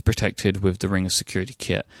your home is protected with the Ring of Security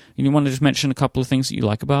Kit. You want to just mention a couple of things that you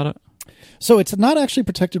like about it? So it's not actually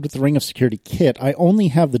protected with the Ring of Security Kit. I only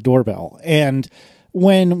have the doorbell. And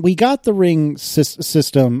when we got the Ring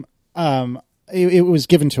system, it was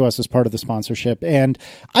given to us as part of the sponsorship, and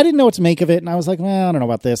I didn't know what to make of it, and I was like, well, I don't know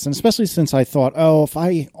about this, and especially since I thought, if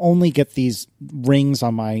I only get these rings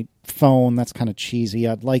on my phone, that's kind of cheesy.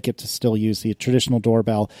 I'd like it to still use the traditional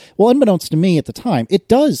doorbell. Well, unbeknownst to me at the time, it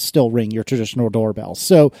does still ring your traditional doorbell.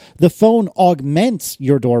 So the phone augments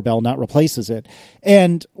your doorbell, not replaces it.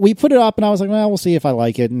 And we put it up, and I was like, well, we'll see if I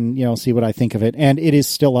like it and, see what I think of it. And it is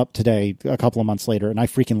still up today, a couple of months later, and I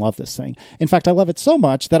freaking love this thing. In fact, I love it so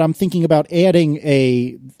much that I'm thinking about adding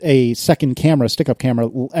a second camera, stick-up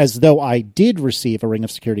camera, as though I did receive a Ring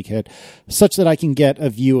of Security Kit, such that I can get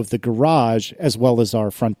a view of the garage as well as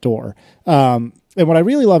our front door. And what I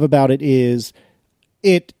really love about it is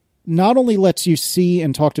it not only lets you see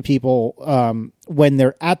and talk to people when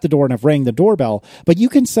they're at the door and have rang the doorbell, but you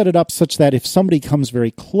can set it up such that if somebody comes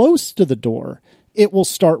very close to the door, it will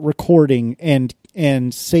start recording and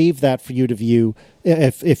save that for you to view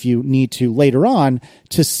if you need to later on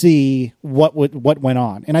to see what went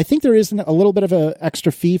on. And I think there is a little bit of an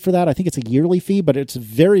extra fee for that. I think it's a yearly fee, but it's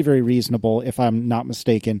very, very reasonable if I'm not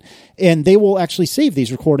mistaken. And they will actually save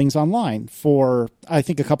these recordings online for, I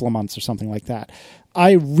think, a couple of months or something like that.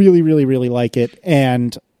 I really, really, really like it,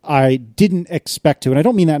 and I didn't expect to, and I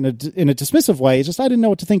don't mean that in a dismissive way. It's just I didn't know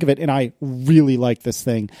what to think of it, and I really like this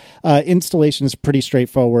thing. Installation is pretty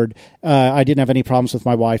straightforward. I didn't have any problems with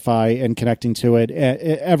my Wi-Fi and connecting to it.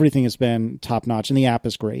 Everything has been top-notch, and the app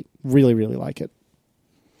is great. Really, really like it.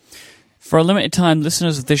 For a limited time,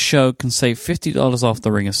 listeners of this show can save $50 off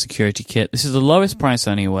the Ring of Security Kit. This is the lowest price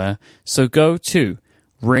anywhere, so go to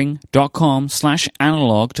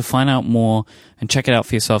ring.com/analog to find out more and check it out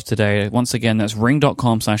for yourself today. Once again, that's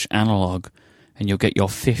ring.com/analog, and you'll get your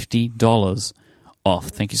 $50 off.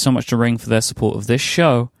 Thank you so much to Ring for their support of this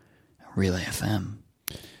show, Relay FM.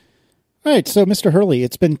 All right, so Mr. Hurley,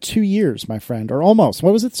 it's been 2 years, my friend, or almost.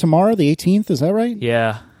 What was it, tomorrow, the 18th? Is that right?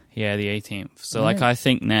 Yeah, the 18th. So, I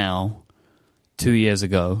think now, 2 years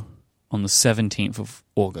ago, on the 17th of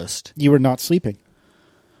August, you were not sleeping.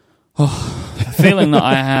 Oh, the feeling that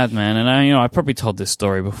I had, man, and I probably told this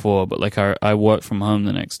story before, but I worked from home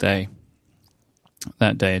the next day,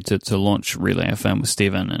 that day to launch Relay FM with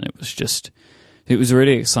Steven, and it was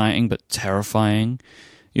really exciting but terrifying.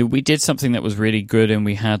 We did something that was really good, and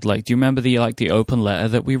we had do you remember the open letter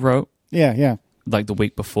that we wrote? Yeah. The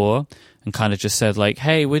week before, and kind of just said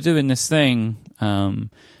hey, we're doing this thing, and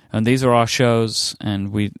And these are our shows,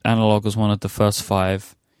 and Analog was one of the first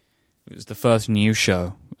 5. It was the first new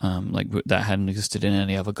show that hadn't existed in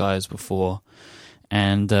any other guys before.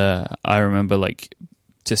 And I remember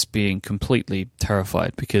just being completely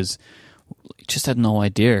terrified because I just had no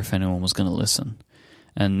idea if anyone was going to listen.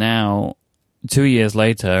 And now, 2 years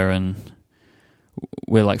later, and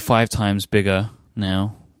we're 5 times bigger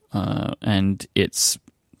now, and it's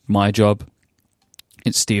my job,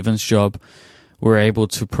 it's Steven's job. We're able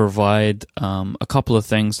to provide a couple of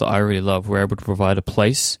things that I really love. We're able to provide a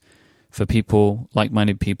place for people,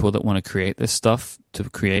 like-minded people that want to create this stuff, to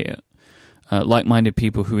create it. Like-minded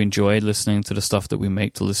people who enjoy listening to the stuff that we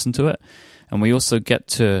make to listen to it. And we also get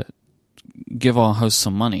to give our hosts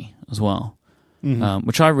some money as well,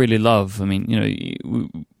 which I really love. I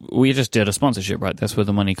mean, we just did a sponsorship, right? That's where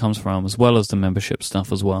the money comes from, as well as the membership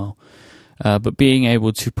stuff as well. But being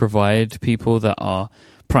able to provide people that are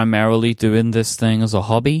primarily doing this thing as a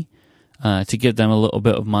hobby, to give them a little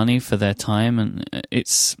bit of money for their time, and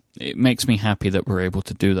it makes me happy that we're able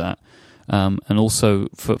to do that. And also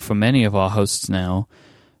for many of our hosts now,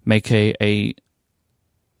 make a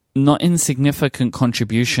not insignificant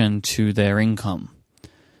contribution to their income.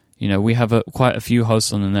 We have quite a few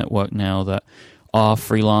hosts on the network now that are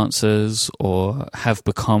freelancers or have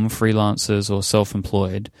become freelancers or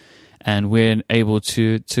self-employed, and we're able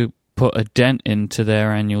to put a dent into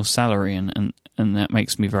their annual salary, and that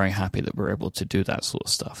makes me very happy that we're able to do that sort of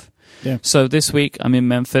stuff. Yeah. So this week I'm in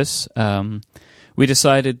Memphis. We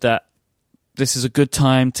decided that this is a good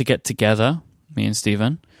time to get together, me and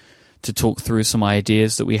Steven, to talk through some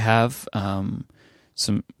ideas that we have,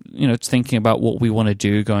 thinking about what we want to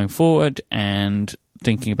do going forward, and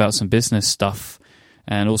thinking about some business stuff,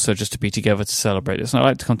 and also just to be together to celebrate this. And I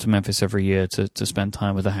like to come to Memphis every year to spend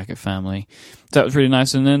time with the Hackett family. That was really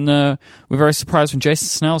nice. And then we're very surprised when Jason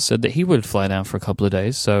Snell said that he would fly down for a couple of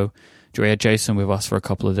days. So we had Jason with us for a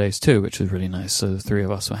couple of days too, which was really nice. So the 3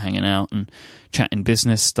 of us were hanging out and chatting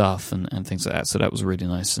business stuff and things like that. So that was really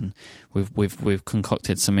nice. And we've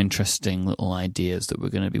concocted some interesting little ideas that we're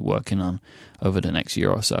going to be working on over the next year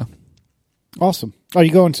or so. Awesome. Are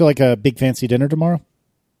you going to a big fancy dinner tomorrow?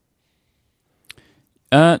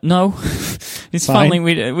 No. It's funny,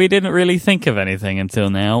 we didn't really think of anything until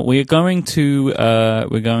now. We're going to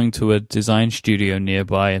a design studio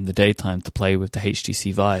nearby in the daytime to play with the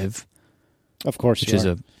HTC Vive. Of course,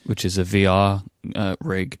 which is a VR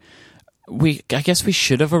rig. I guess we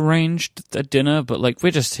should have arranged a dinner, but like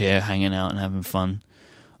we're just here hanging out and having fun.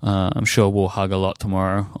 I'm sure we'll hug a lot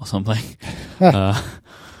tomorrow or something.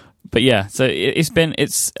 But yeah, so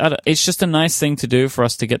it's just a nice thing to do for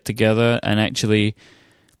us to get together and actually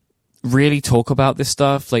really talk about this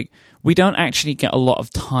stuff. Like, we don't actually get a lot of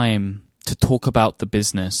time to talk about the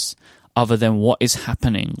business other than what is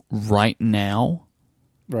happening right now.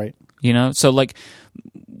 Right. You know, so like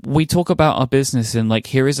we talk about our business and like,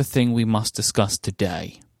 here is a thing we must discuss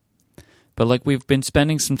today. But like we've been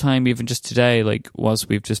spending some time even just today, like whilst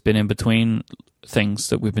we've just been in between things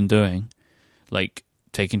that we've been doing, like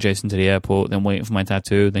taking Jason to the airport, then waiting for my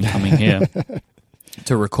tattoo, then coming here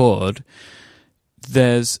to record.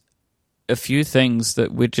 There's a few things that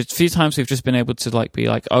few times we've just been able to like be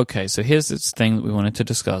like, okay, so here's this thing that we wanted to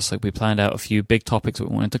discuss. Like we planned out a few big topics that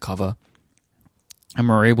we wanted to cover. And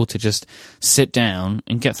we're able to just sit down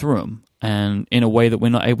and get through them, and in a way that we're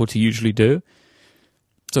not able to usually do.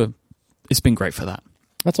 So it's been great for that.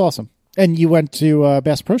 That's awesome. And you went to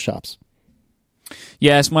Bass Pro Shops.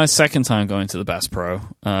 Yeah, it's my second time going to the Bass Pro.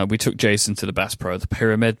 We took Jason to the Bass Pro, the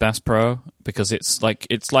Pyramid Bass Pro, because it's like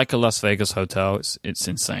a Las Vegas hotel. It's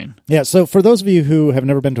insane. Yeah. So for those of you who have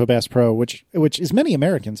never been to a Bass Pro, which is many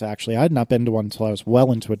Americans actually, I had not been to one until I was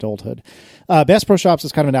well into adulthood. Bass Pro Shops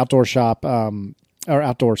is kind of an outdoor shop. Or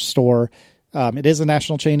outdoor store. It is a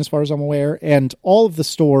national chain as far as I'm aware, and all of the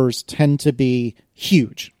stores tend to be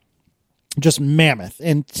huge, just mammoth,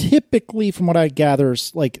 and typically from what I gather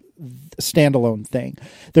is like a standalone thing.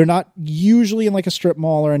 They're not usually in like a strip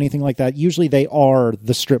mall or anything like that. Usually they are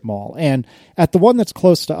the strip mall, and at the one that's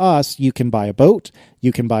close to us, you can buy a boat,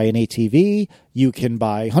 you can buy an ATV, you can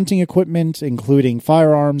buy hunting equipment, including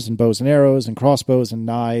firearms and bows and arrows and crossbows and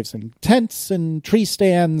knives and tents and tree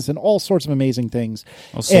stands and all sorts of amazing things.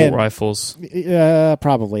 Assault rifles.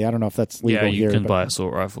 Probably. I don't know if that's legal here. Yeah, you can buy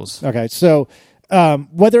assault rifles. Okay, so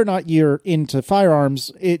whether or not you're into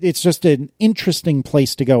firearms, it's just an interesting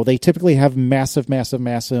place to go. They typically have massive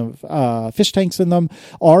fish tanks in them.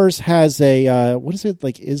 Ours has a, what is it,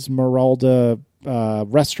 like Esmeralda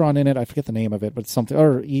restaurant in it. I forget the name of it, but it's something,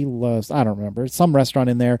 or Ela's, I don't remember. It's some restaurant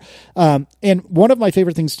in there. And one of my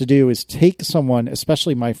favorite things to do is take someone,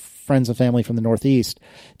 especially my friends and family from the Northeast,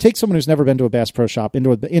 take someone who's never been to a Bass Pro Shop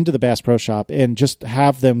into the Bass Pro Shop and just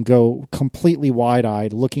have them go completely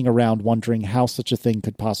wide-eyed, looking around, wondering how such a thing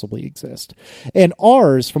could possibly exist. And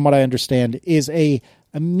ours, from what I understand, is a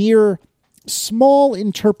mere small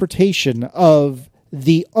interpretation of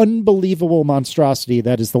the unbelievable monstrosity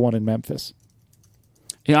that is the one in Memphis.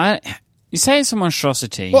 Yeah, you say it's a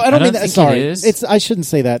monstrosity. Well, I don't mean that. think Sorry, it is. I shouldn't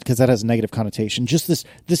say that because that has a negative connotation. Just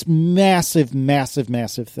this massive, massive,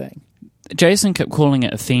 massive thing. Jason kept calling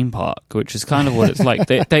it a theme park, which is kind of what it's like.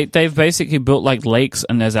 They've basically built like lakes,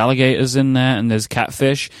 and there's alligators in there, and there's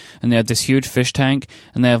catfish, and they have this huge fish tank,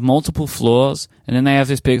 and they have multiple floors, and then they have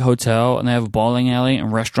this big hotel, and they have a bowling alley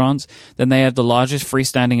and restaurants. Then they have the largest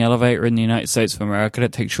freestanding elevator in the United States of America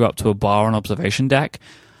that takes you up to a bar and observation deck.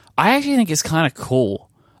 I actually think it's kind of cool.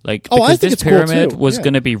 Like, because this pyramid was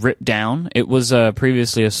going to be ripped down. It was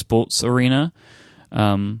previously a sports arena.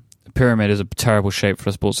 Pyramid is a terrible shape for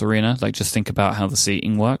a sports arena. Like, just think about how the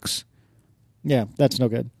seating works. Yeah, that's no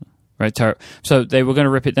good. Right, so they were going to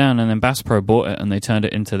rip it down, and then Bass Pro bought it, and they turned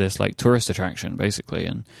it into this like tourist attraction, basically.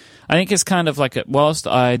 And I think it's kind of like, whilst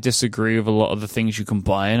I disagree with a lot of the things you can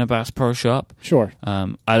buy in a Bass Pro Shop, sure,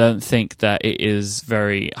 I don't think that it is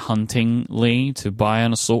very huntingly to buy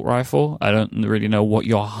an assault rifle. I don't really know what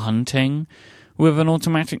you're hunting with an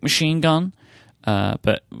automatic machine gun.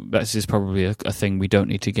 But this is probably a thing we don't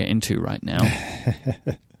need to get into right now.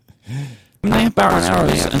 They have barrel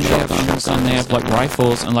arrows, and they have guns, and they have like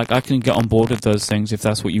rifles, and like I can get on board with those things if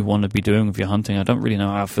that's what you want to be doing with your hunting. I don't really know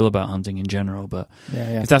how I feel about hunting in general, but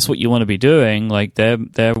if that's what you want to be doing, like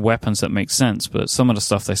they're weapons that make sense. But some of the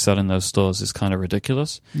stuff they sell in those stores is kind of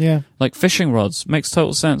ridiculous. Yeah, like fishing rods makes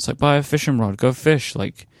total sense. Like buy a fishing rod, go fish.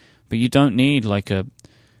 Like, but you don't need like a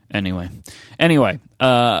anyway.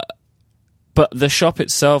 But the shop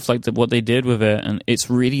itself, like what they did with it, and it's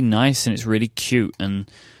really nice and it's really cute, and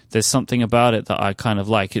there's something about it that I kind of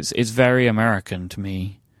like. It's very American to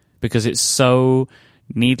me because it's so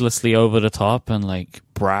needlessly over the top and like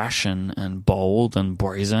brash and bold and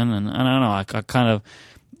brazen, and I don't know.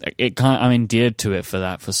 I'm endeared to it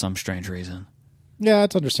for some strange reason. Yeah,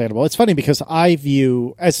 it's understandable. It's funny because I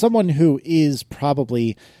view, as someone who is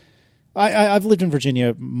probably, I've lived in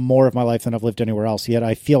Virginia more of my life than I've lived anywhere else, yet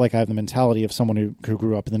I feel like I have the mentality of someone who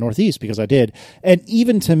grew up in the Northeast because I did. And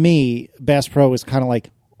even to me, Bass Pro is kind of like,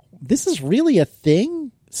 this is really a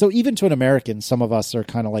thing? So even to an American, some of us are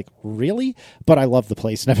kind of like, really? But I love the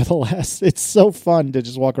place nevertheless. It's so fun to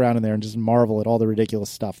just walk around in there and just marvel at all the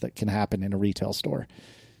ridiculous stuff that can happen in a retail store.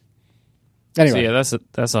 Anyway. So yeah,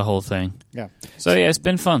 that's a whole thing. Yeah. So yeah, it's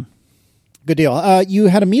been fun. Good deal. You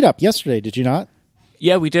had a meetup yesterday, did you not?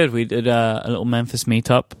 Yeah, we did. We did a little Memphis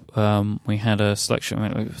meetup. We had a selection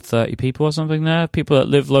of like 30 people or something there. People that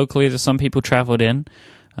live locally. There's some people traveled in.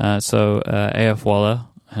 So AF Waller,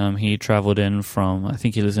 he traveled in from, I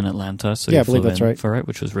think he lives in Atlanta. So yeah, I believe that's right. For it,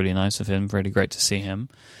 which was really nice of him. Really great to see him.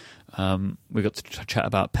 We got to chat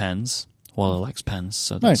about pens. Waller likes pens,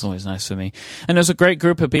 so that's always nice for me. And it was a great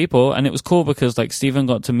group of people, and it was cool because like Stephen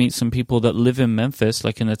got to meet some people that live in Memphis,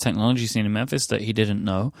 like in the technology scene in Memphis that he didn't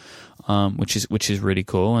know, which is really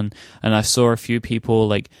cool. And I saw a few people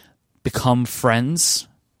like become friends,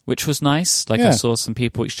 which was nice. Like I saw some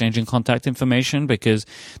people exchanging contact information because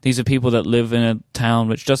these are people that live in a town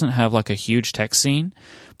which doesn't have like a huge tech scene,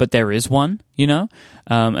 but there is one, you know?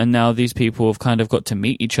 And now these people have kind of got to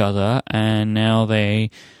meet each other, and now they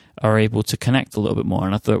are able to connect a little bit more,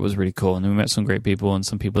 and I thought it was really cool. And we met some great people, and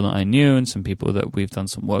some people that I knew, and some people that we've done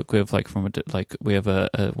some work with. Like we have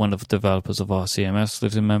one of the developers of our CMS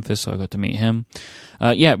lives in Memphis, so I got to meet him.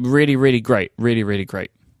 Yeah, really, really great, really, really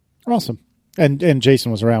great. Awesome. And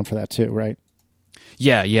Jason was around for that too, right?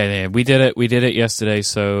 Yeah. We did it yesterday,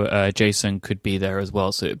 so Jason could be there as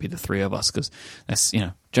well. So it'd be the three of us because that's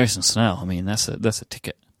Jason Snell. I mean, that's a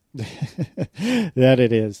ticket. That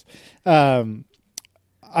it is.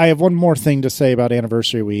 I have one more thing to say about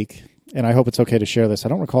Anniversary Week, and I hope it's okay to share this. I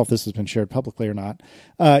don't recall if this has been shared publicly or not.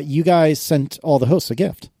 You guys sent all the hosts a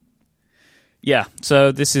gift. Yeah,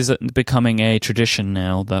 so this is becoming a tradition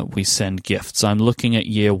now that we send gifts. I'm looking at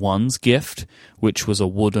year one's gift, which was a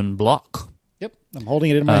wooden block. Yep, I'm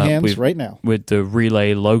holding it in my hands right now. With the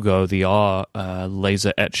Relay logo, the R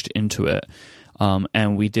laser etched into it.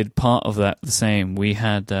 And we did part of that the same. We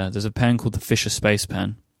had, there's a pen called the Fisher Space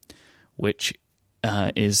Pen, which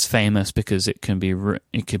is famous because it can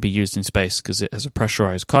be used in space because it has a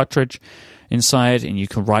pressurized cartridge inside, and you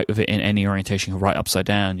can write with it in any orientation. You can write upside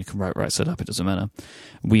down, you can write right side up. It doesn't matter.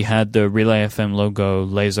 We had the Relay FM logo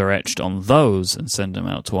laser etched on those and send them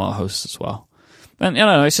out to our hosts as well. And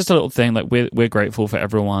it's just a little thing. Like we're grateful for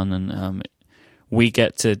everyone, and we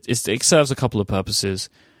get to. It serves a couple of purposes.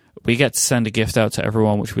 We get to send a gift out to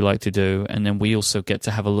everyone, which we like to do, and then we also get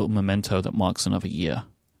to have a little memento that marks another year.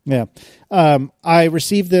 Yeah. I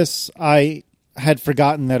received this. I had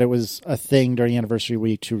forgotten that it was a thing during anniversary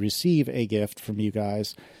week to receive a gift from you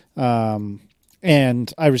guys.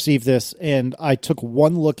 And I received this, and I took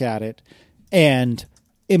one look at it, and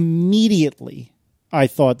immediately I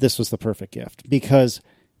thought this was the perfect gift because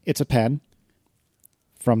it's a pen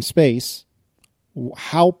from space.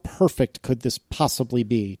 How perfect could this possibly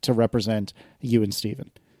be to represent you and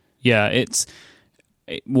Steven? Yeah, it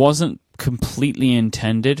wasn't completely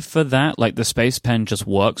intended for that. Like, the space pen just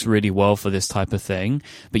works really well for this type of thing,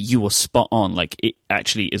 but you were spot on. Like, it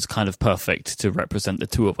actually is kind of perfect to represent the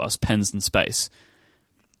two of us, pens in space.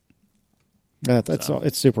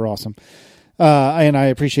 It's super awesome. And I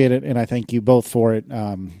appreciate it, and I thank you both for it.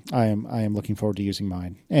 I am looking forward to using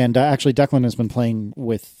mine. And actually, Declan has been playing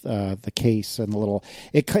with the case and the little.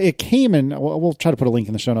 It came in. We'll try to put a link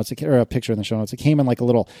in the show notes or a picture in the show notes. It came in like a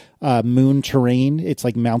little moon terrain. It's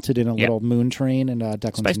like mounted in a little moon terrain, and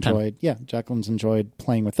Declan's enjoyed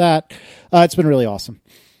playing with that. It's been really awesome.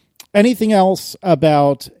 Anything else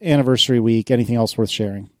about Anniversary Week? Anything else worth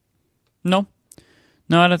sharing?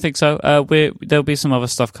 No, I don't think so. There'll be some other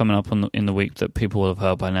stuff coming up in the week that people will have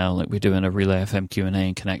heard by now. Like, we're doing a Relay FM Q&A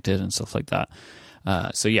and Connected and stuff like that.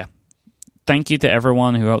 So yeah, thank you to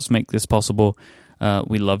everyone who helps make this possible.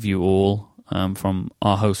 We love you all, from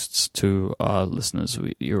our hosts to our listeners.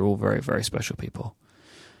 You're all very, very special people.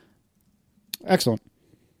 Excellent.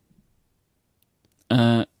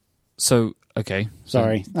 Okay.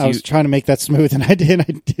 Sorry, I was trying to make that smooth, and I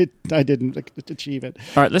didn't achieve it.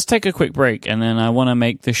 All right, let's take a quick break, and then I want to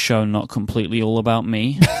make this show not completely all about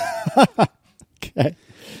me. Okay.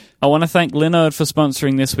 I want to thank Linode for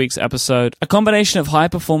sponsoring this week's episode. A combination of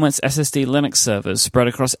high-performance SSD Linux servers spread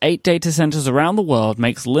across 8 data centers around the world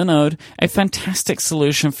makes Linode a fantastic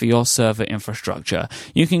solution for your server infrastructure.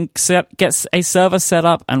 You can get a server set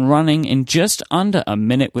up and running in just under a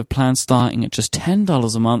minute with plans starting at just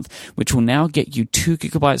 $10 a month, which will now get you 2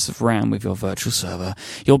 gigabytes of RAM with your virtual server.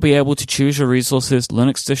 You'll be able to choose your resources,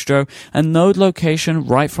 Linux distro, and node location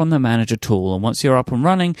right from the manager tool. And once you're up and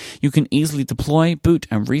running, you can easily deploy, boot,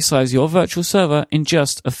 and resize your virtual server in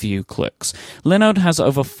just a few clicks. Linode has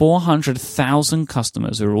over 400,000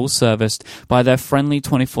 customers who are all serviced by their friendly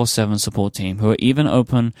 24/7 support team, who are even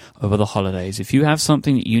open over the holidays. If you have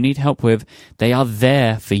something that you need help with, they are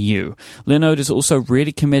there for you. Linode is also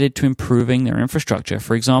really committed to improving their infrastructure.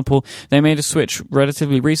 For example, they made a switch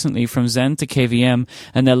relatively recently from Xen to KVM,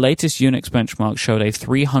 and their latest Unix benchmark showed a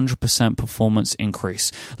 300% performance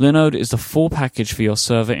increase. Linode is the full package for your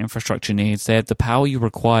server infrastructure needs. They have the power you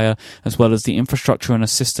require, as well as the infrastructure and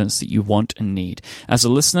assistance that you want and need. As a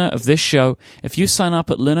listener of this show, if you sign up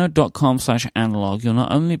at linode.com/analog, you'll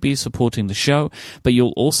not only be supporting the show, but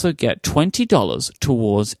you'll also get $20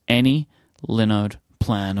 towards any Linode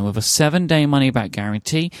plan. And with a 7-day money-back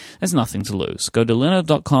guarantee, there's nothing to lose. Go to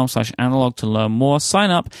linode.com/analog to learn more, sign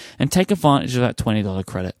up, and take advantage of that $20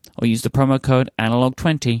 credit. Or use the promo code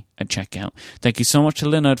analog20 at checkout. Thank you so much to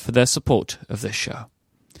Linode for their support of this show.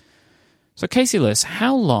 So, Casey Lewis,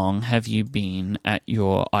 how long have you been at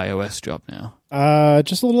your iOS job now?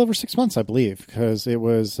 Just a little over 6 months, I believe, because it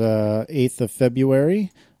was 8th of February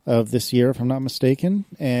of this year, if I'm not mistaken,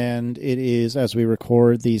 and it is, as we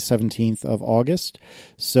record, the 17th of August.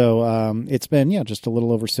 So it's been, just a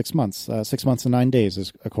little over 6 months. 6 months and 9 days,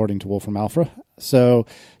 is according to Wolfram Alpha. So,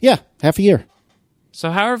 half a year. So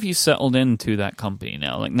how have you settled into that company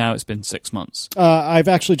now? Like, now it's been 6 months. I've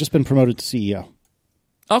actually just been promoted to CEO.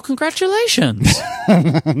 Oh, congratulations.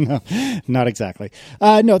 No, not exactly.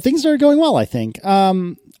 No, things are going well, I think.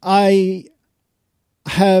 I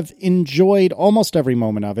have enjoyed almost every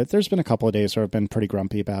moment of it. There's been a couple of days where I've been pretty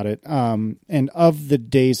grumpy about it. And of the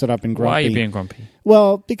days that I've been grumpy... Why are you being grumpy?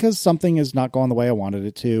 Well, because something is not going the way I wanted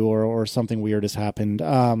it to, or something weird has happened.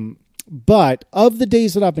 But of the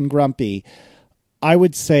days that I've been grumpy, I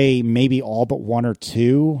would say maybe all but one or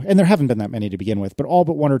two, and there haven't been that many to begin with, but all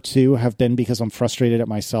but one or two have been because I'm frustrated at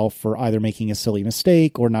myself for either making a silly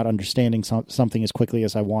mistake or not understanding something as quickly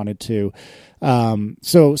as I wanted to.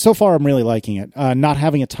 So far I'm really liking it. Not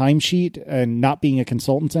having a timesheet and not being a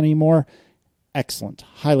consultant anymore, excellent.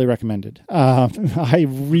 Highly recommended. I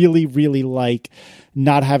really, really like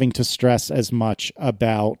not having to stress as much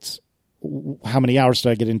about how many hours did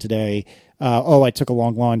I get in today? Oh, I took a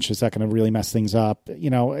long lunch. Is that going to really mess things up?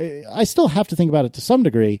 I still have to think about it to some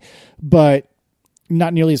degree, but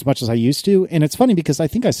not nearly as much as I used to. And it's funny because I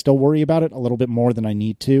think I still worry about it a little bit more than I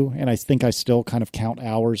need to. And I think I still kind of count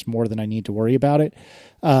hours more than I need to worry about it.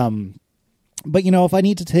 But, if I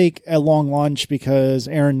need to take a long lunch because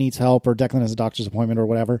Aaron needs help or Declan has a doctor's appointment or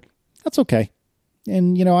whatever, that's okay.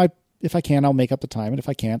 And, if I can, I'll make up the time. And if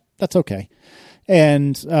I can't, that's okay.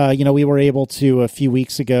 And, we were able to a few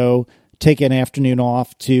weeks ago take an afternoon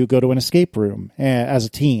off to go to an escape room as a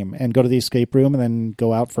team and go to the escape room and then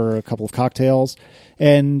go out for a couple of cocktails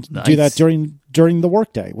and do that during the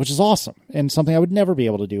workday, which is awesome and something I would never be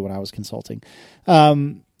able to do when I was consulting.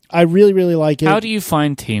 I really, really like it. How do you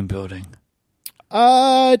find team building?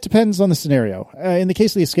 It depends on the scenario. In the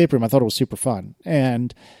case of the escape room, I thought it was super fun.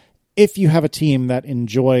 And if you have a team that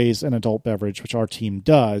enjoys an adult beverage, which our team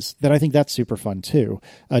does, then I think that's super fun too.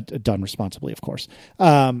 Done responsibly, of course.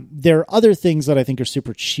 There are other things that I think are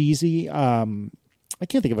super cheesy. I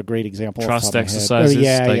can't think of a great example. Trust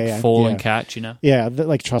exercises, fall and catch, Yeah,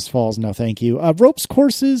 like trust falls, no thank you. Ropes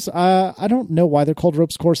courses, I don't know why they're called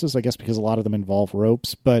ropes courses. I guess because a lot of them involve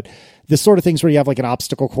ropes. But the sort of things where you have like an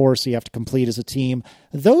obstacle course you have to complete as a team,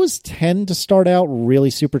 those tend to start out really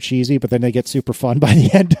super cheesy, but then they get super fun by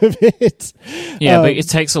the end of it. Yeah, but it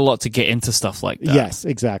takes a lot to get into stuff like that. Yes,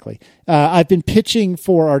 exactly. I've been pitching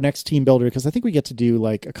for our next team builder because I think we get to do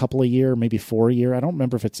like a couple a year, maybe 4 a year. I don't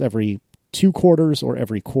remember if it's every 2 quarters or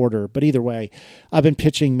every quarter, but either way, I've been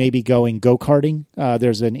pitching maybe going go-karting.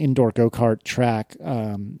 There's an indoor go-kart track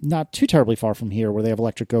not too terribly far from here where they have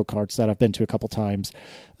electric go-karts that I've been to a couple times,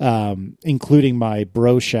 including my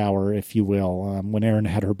bro shower, if you will. When Erin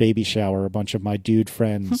had her baby shower, a bunch of my dude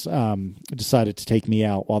friends decided to take me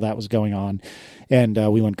out while that was going on, and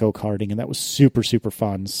we went go-karting, and that was super, super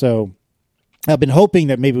fun. So I've been hoping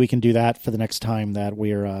that maybe we can do that for the next time that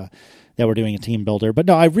we're doing a team builder. But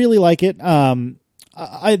no, I really like it. There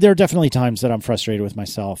are definitely times that I'm frustrated with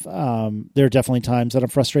myself. There are definitely times that I'm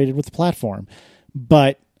frustrated with the platform.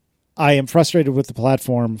 But I am frustrated with the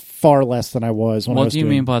platform far less than I was when I was What do you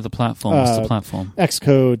mean by the platform? What's the platform?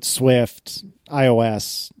 Xcode, Swift,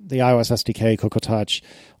 iOS, the iOS SDK, Cocoa Touch,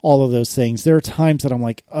 all of those things. There are times that I'm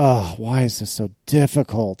like, oh, why is this so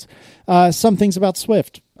difficult? Some things about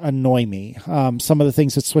Swift annoy me. Some of the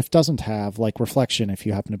things that Swift doesn't have, like reflection, if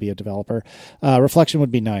you happen to be a developer. Reflection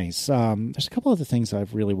would be nice. There's a couple other things that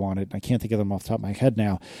I've really wanted. I can't think of them off the top of my head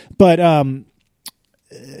now. But all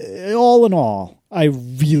in all, I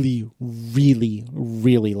really, really,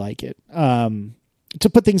 really like it. To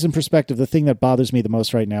put things in perspective, the thing that bothers me the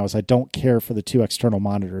most right now is I don't care for the 2 external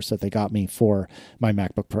monitors that they got me for my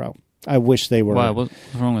MacBook Pro. I wish they were. Why? What's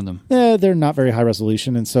wrong with them? They're not very high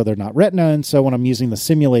resolution, and so they're not Retina. And so when I'm using the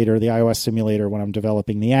simulator, the iOS simulator, when I'm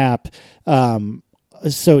developing the app,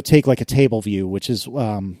 so take like a table view, which is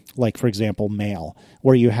like, for example, mail,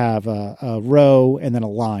 where you have a row and then a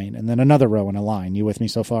line, and then another row and a line. You with me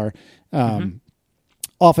so far?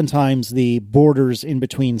 Oftentimes, the borders in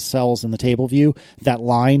between cells in the table view, that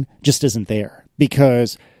line just isn't there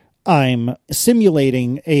because I'm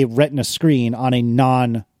simulating a Retina screen on a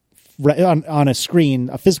on a screen,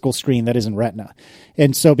 a physical screen that isn't Retina.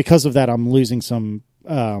 And so because of that, I'm losing some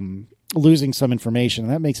information,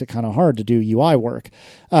 and that makes it kind of hard to do UI work.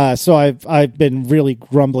 So I've been really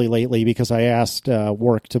grumbly lately because I asked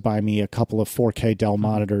work to buy me a couple of 4K Dell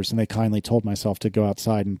monitors, and they kindly told myself to go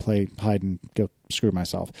outside and play hide and go screw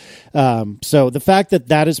myself. So the fact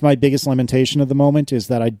that is my biggest limitation at the moment is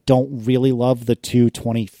that I don't really love the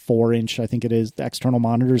 224-inch, I think it is, the external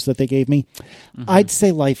monitors that they gave me. I'd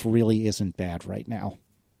say life really isn't bad right now.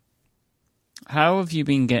 How have you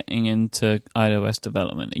been getting into iOS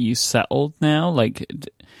development? Are you settled now? Like,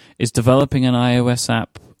 is developing an iOS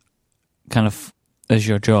app kind of as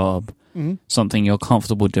your job something you're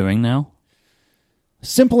comfortable doing now?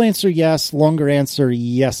 Simple answer, yes. Longer answer,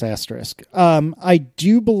 yes, asterisk. I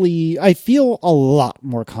feel a lot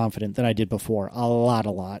more confident than I did before. A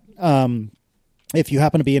lot. If you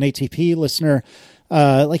happen to be an ATP listener,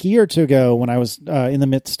 like a year or two ago when I was in the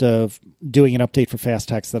midst of doing an update for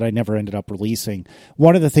FastText that I never ended up releasing,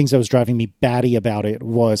 one of the things that was driving me batty about it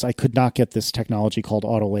was I could not get this technology called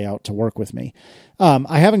auto layout to work with me.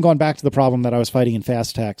 I haven't gone back to the problem that I was fighting in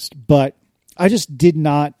FastText, but I just did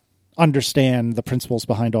not understand the principles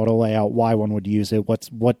behind auto layout, why one would use it,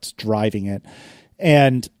 what's driving it.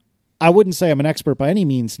 And I wouldn't say I'm an expert by any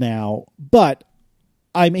means now, but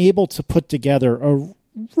I'm able to put together a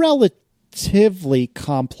relatively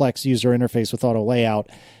complex user interface with auto layout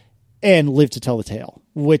and live to tell the tale,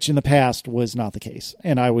 which in the past was not the case.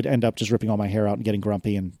 And I would end up just ripping all my hair out and getting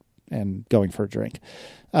grumpy and and going for a drink.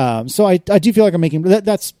 So I do feel like I'm making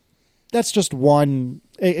that's just one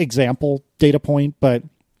example data point, but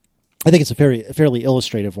I think it's a fairly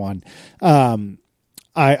illustrative one.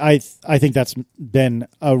 I think that's been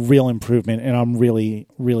a real improvement, and I'm really,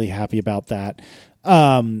 really happy about that.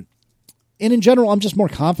 And in general, I'm just more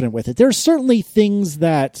confident with it. There's certainly things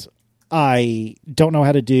that I don't know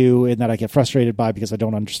how to do and that I get frustrated by because I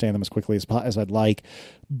don't understand them as quickly as I'd like.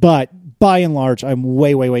 But by and large, I'm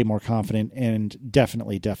way, way, way more confident and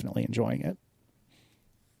definitely enjoying it.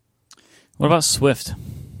 What about Swift?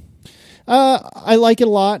 I like it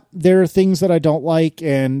a lot. There are things that I don't like,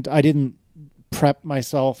 and I didn't prep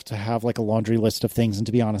myself to have like a laundry list of things. And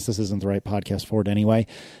to be honest, this isn't the right podcast for it anyway.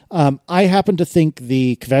 I happen to think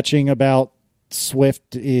the kvetching about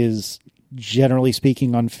Swift is, generally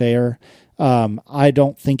speaking, unfair. I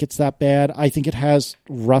don't think it's that bad. I think it has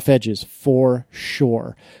rough edges for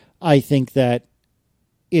sure. I think that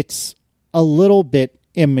it's a little bit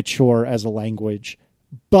immature as a language,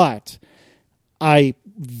 but I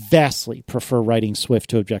vastly prefer writing Swift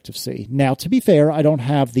to Objective-C. Now, to be fair, I don't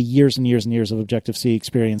have the years and years and years of Objective-C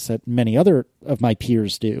experience that many other of my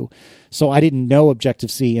peers do. So I didn't know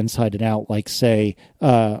Objective-C inside and out like, say,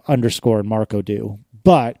 Underscore and Marco do.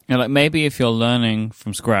 But like maybe if you're learning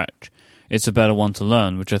from scratch, it's a better one to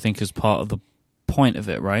learn, which I think is part of the point of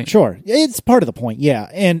it, right? Sure. It's part of the point, yeah.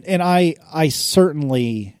 And I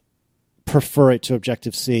certainly prefer it to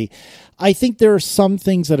Objective-C. I think there are some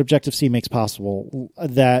things that Objective-C makes possible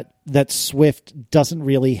that Swift doesn't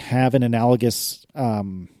really have an analogous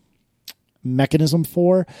mechanism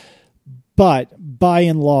for. But by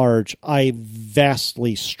and large, I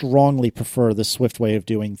vastly, strongly prefer the Swift way of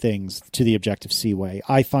doing things to the Objective-C way.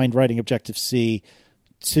 I find writing Objective-C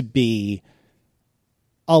to be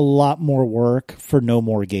a lot more work for no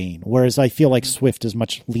more gain, whereas I feel like Swift is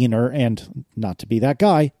much leaner and, not to be that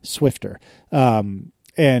guy, swifter.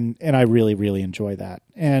 And I really, really enjoy that.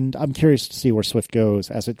 And I'm curious to see where Swift goes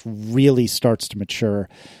as it really starts to mature.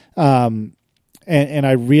 And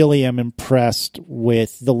I really am impressed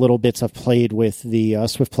with the little bits I've played with the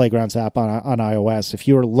Swift Playgrounds app on iOS. If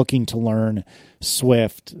you are looking to learn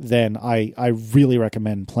Swift, then I really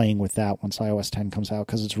recommend playing with that once iOS 10 comes out,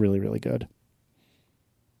 because it's really, really good.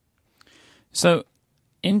 So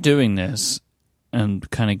in doing this and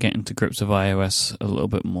kind of getting to grips with iOS a little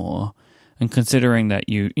bit more, and considering that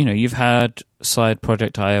you've had side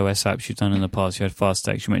project iOS apps you've done in the past, you had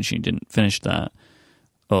FastText, you mentioned you didn't finish that,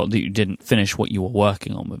 or that you didn't finish what you were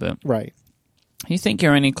working on with it. Right. You think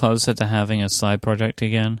you're any closer to having a side project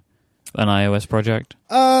again? An iOS project?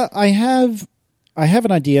 I have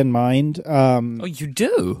an idea in mind. Oh, you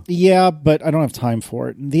do? Yeah, but I don't have time for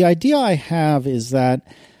it. The idea I have is that,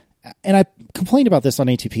 and I complained about this on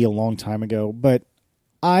ATP a long time ago, but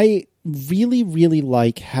I really, really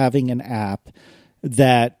like having an app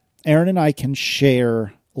that Aaron and I can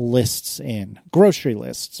share lists in. Grocery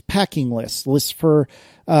lists, packing lists, lists for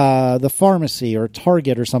the pharmacy or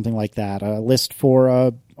Target or something like that, a list for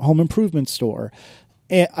a home improvement store.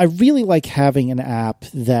 And I really like having an app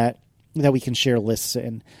that we can share lists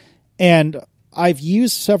in. And I've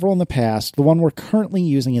used several in the past. The one we're currently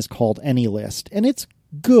using is called AnyList, and it's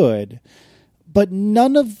good, but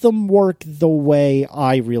none of them work the way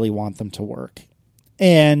I really want them to work.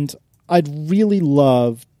 And I'd really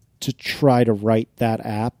love to try to write that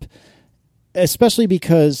app, especially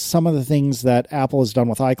because some of the things that Apple has done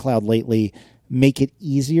with iCloud lately make it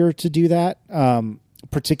easier to do that,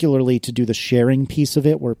 particularly to do the sharing piece of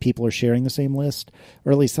it where people are sharing the same list,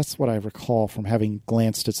 or at least that's what I recall from having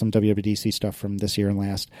glanced at some WWDC stuff from this year and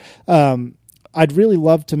last. I'd really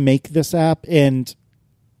love to make this app, and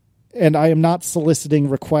I am not soliciting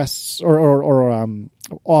requests or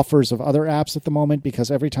offers of other apps at the moment,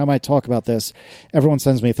 because every time I talk about this, everyone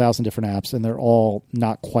sends me 1,000 different apps, and they're all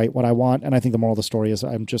not quite what I want. And I think the moral of the story is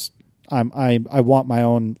I want my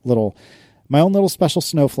own little special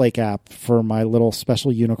snowflake app for my little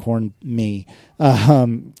special unicorn me. I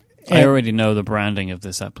already know the branding of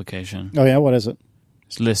this application. Oh yeah, what is it?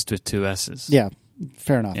 It's List with 2 S's. Yeah,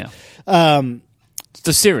 fair enough. Yeah.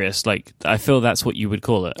 The serious, I feel that's what you would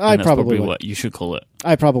call it. I that's probably would. What you should call it.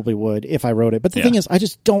 I probably would if I wrote it. But the thing is, I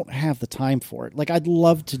just don't have the time for it. I'd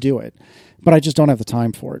love to do it, but I just don't have the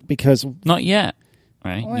time for it because... Not yet,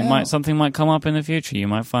 right? Well, something might come up in the future. You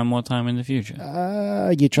might find more time in the future.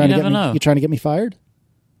 You trying to get me fired?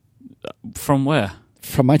 From where?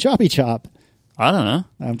 From my jobby job. I don't know.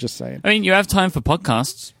 I'm just saying. I mean, you have time for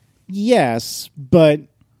podcasts. Yes, but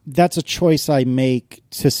that's a choice I make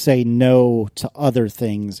to say no to other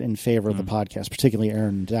things in favor of the podcast, particularly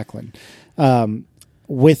Aaron and Declan.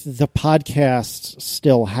 With the podcast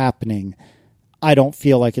still happening, I don't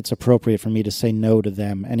feel like it's appropriate for me to say no to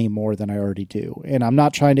them any more than I already do. And I'm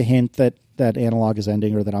not trying to hint that Analog is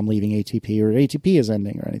ending or that I'm leaving ATP or ATP is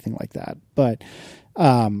ending or anything like that. But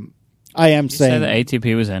I am saying... Say that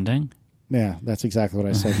ATP was ending? Yeah, that's exactly what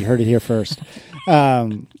I said. You heard it here first.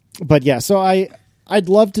 But yeah, so I'd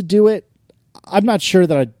love to do it. I'm not sure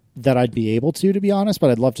that I'd be able to be honest, but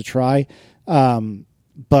I'd love to try.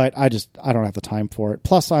 But I don't have the time for it.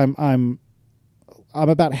 Plus, I'm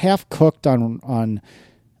about half cooked on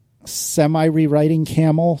semi rewriting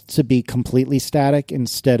Camel to be completely static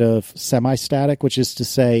instead of semi static, which is to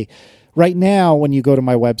say, right now when you go to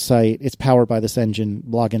my website, it's powered by this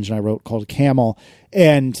blog engine I wrote called Camel,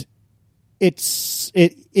 and if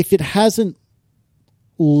it hasn't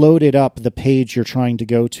loaded up the page you're trying to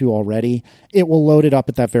go to already, it will load it up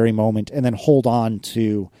at that very moment and then hold on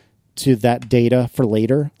to that data for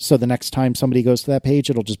later. So the next time somebody goes to that page,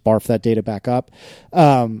 it'll just barf that data back up.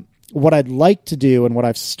 What I'd like to do and what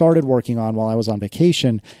I've started working on while I was on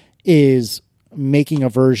vacation is making a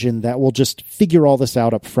version that will just figure all this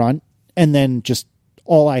out up front, and then just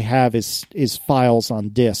all I have is files on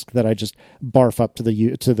disk that I just barf up to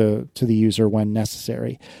the user when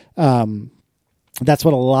necessary. That's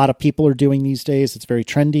what a lot of people are doing these days. It's very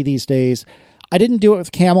trendy these days. I didn't do it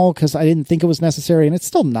with Camel because I didn't think it was necessary, and it's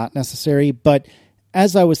still not necessary. But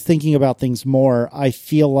as I was thinking about things more, I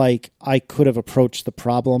feel like I could have approached the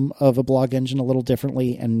problem of a blog engine a little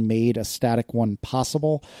differently and made a static one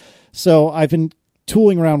possible. So I've been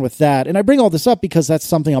tooling around with that. And I bring all this up because that's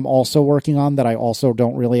something I'm also working on that I also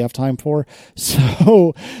don't really have time for.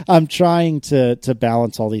 So I'm trying to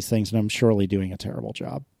balance all these things, and I'm surely doing a terrible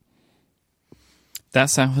job.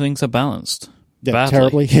 That's how things are balanced. Yeah,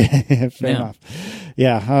 badly. terribly. Fair enough.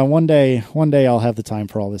 Yeah, one day I'll have the time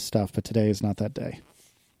for all this stuff, but today is not that day.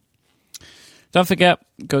 Don't forget,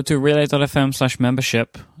 go to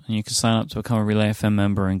relay.fm/membership, and you can sign up to become a Relay FM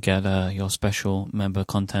member and get your special member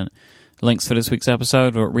content. Links for this week's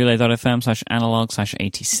episode are at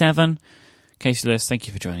relay.fm/analog/87. Casey List, thank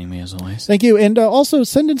you for joining me as always. Thank you. And also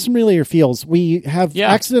send in some relayer fields. We have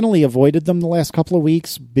accidentally avoided them the last couple of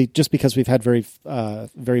weeks just because we've had very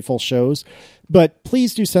full shows. But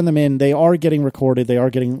please do send them in. They are getting recorded. They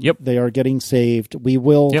are getting saved. We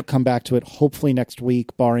will come back to it hopefully next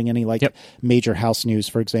week, barring any major house news,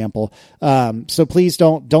 for example. So please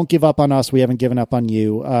don't give up on us. We haven't given up on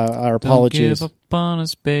you. Our apologies. Don't give up on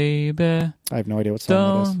us, baby. I have no idea what song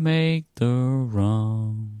that is. Don't make the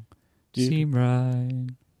wrong seem right.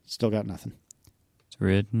 Still got nothing. It's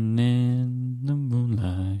written in the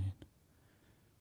moonlight.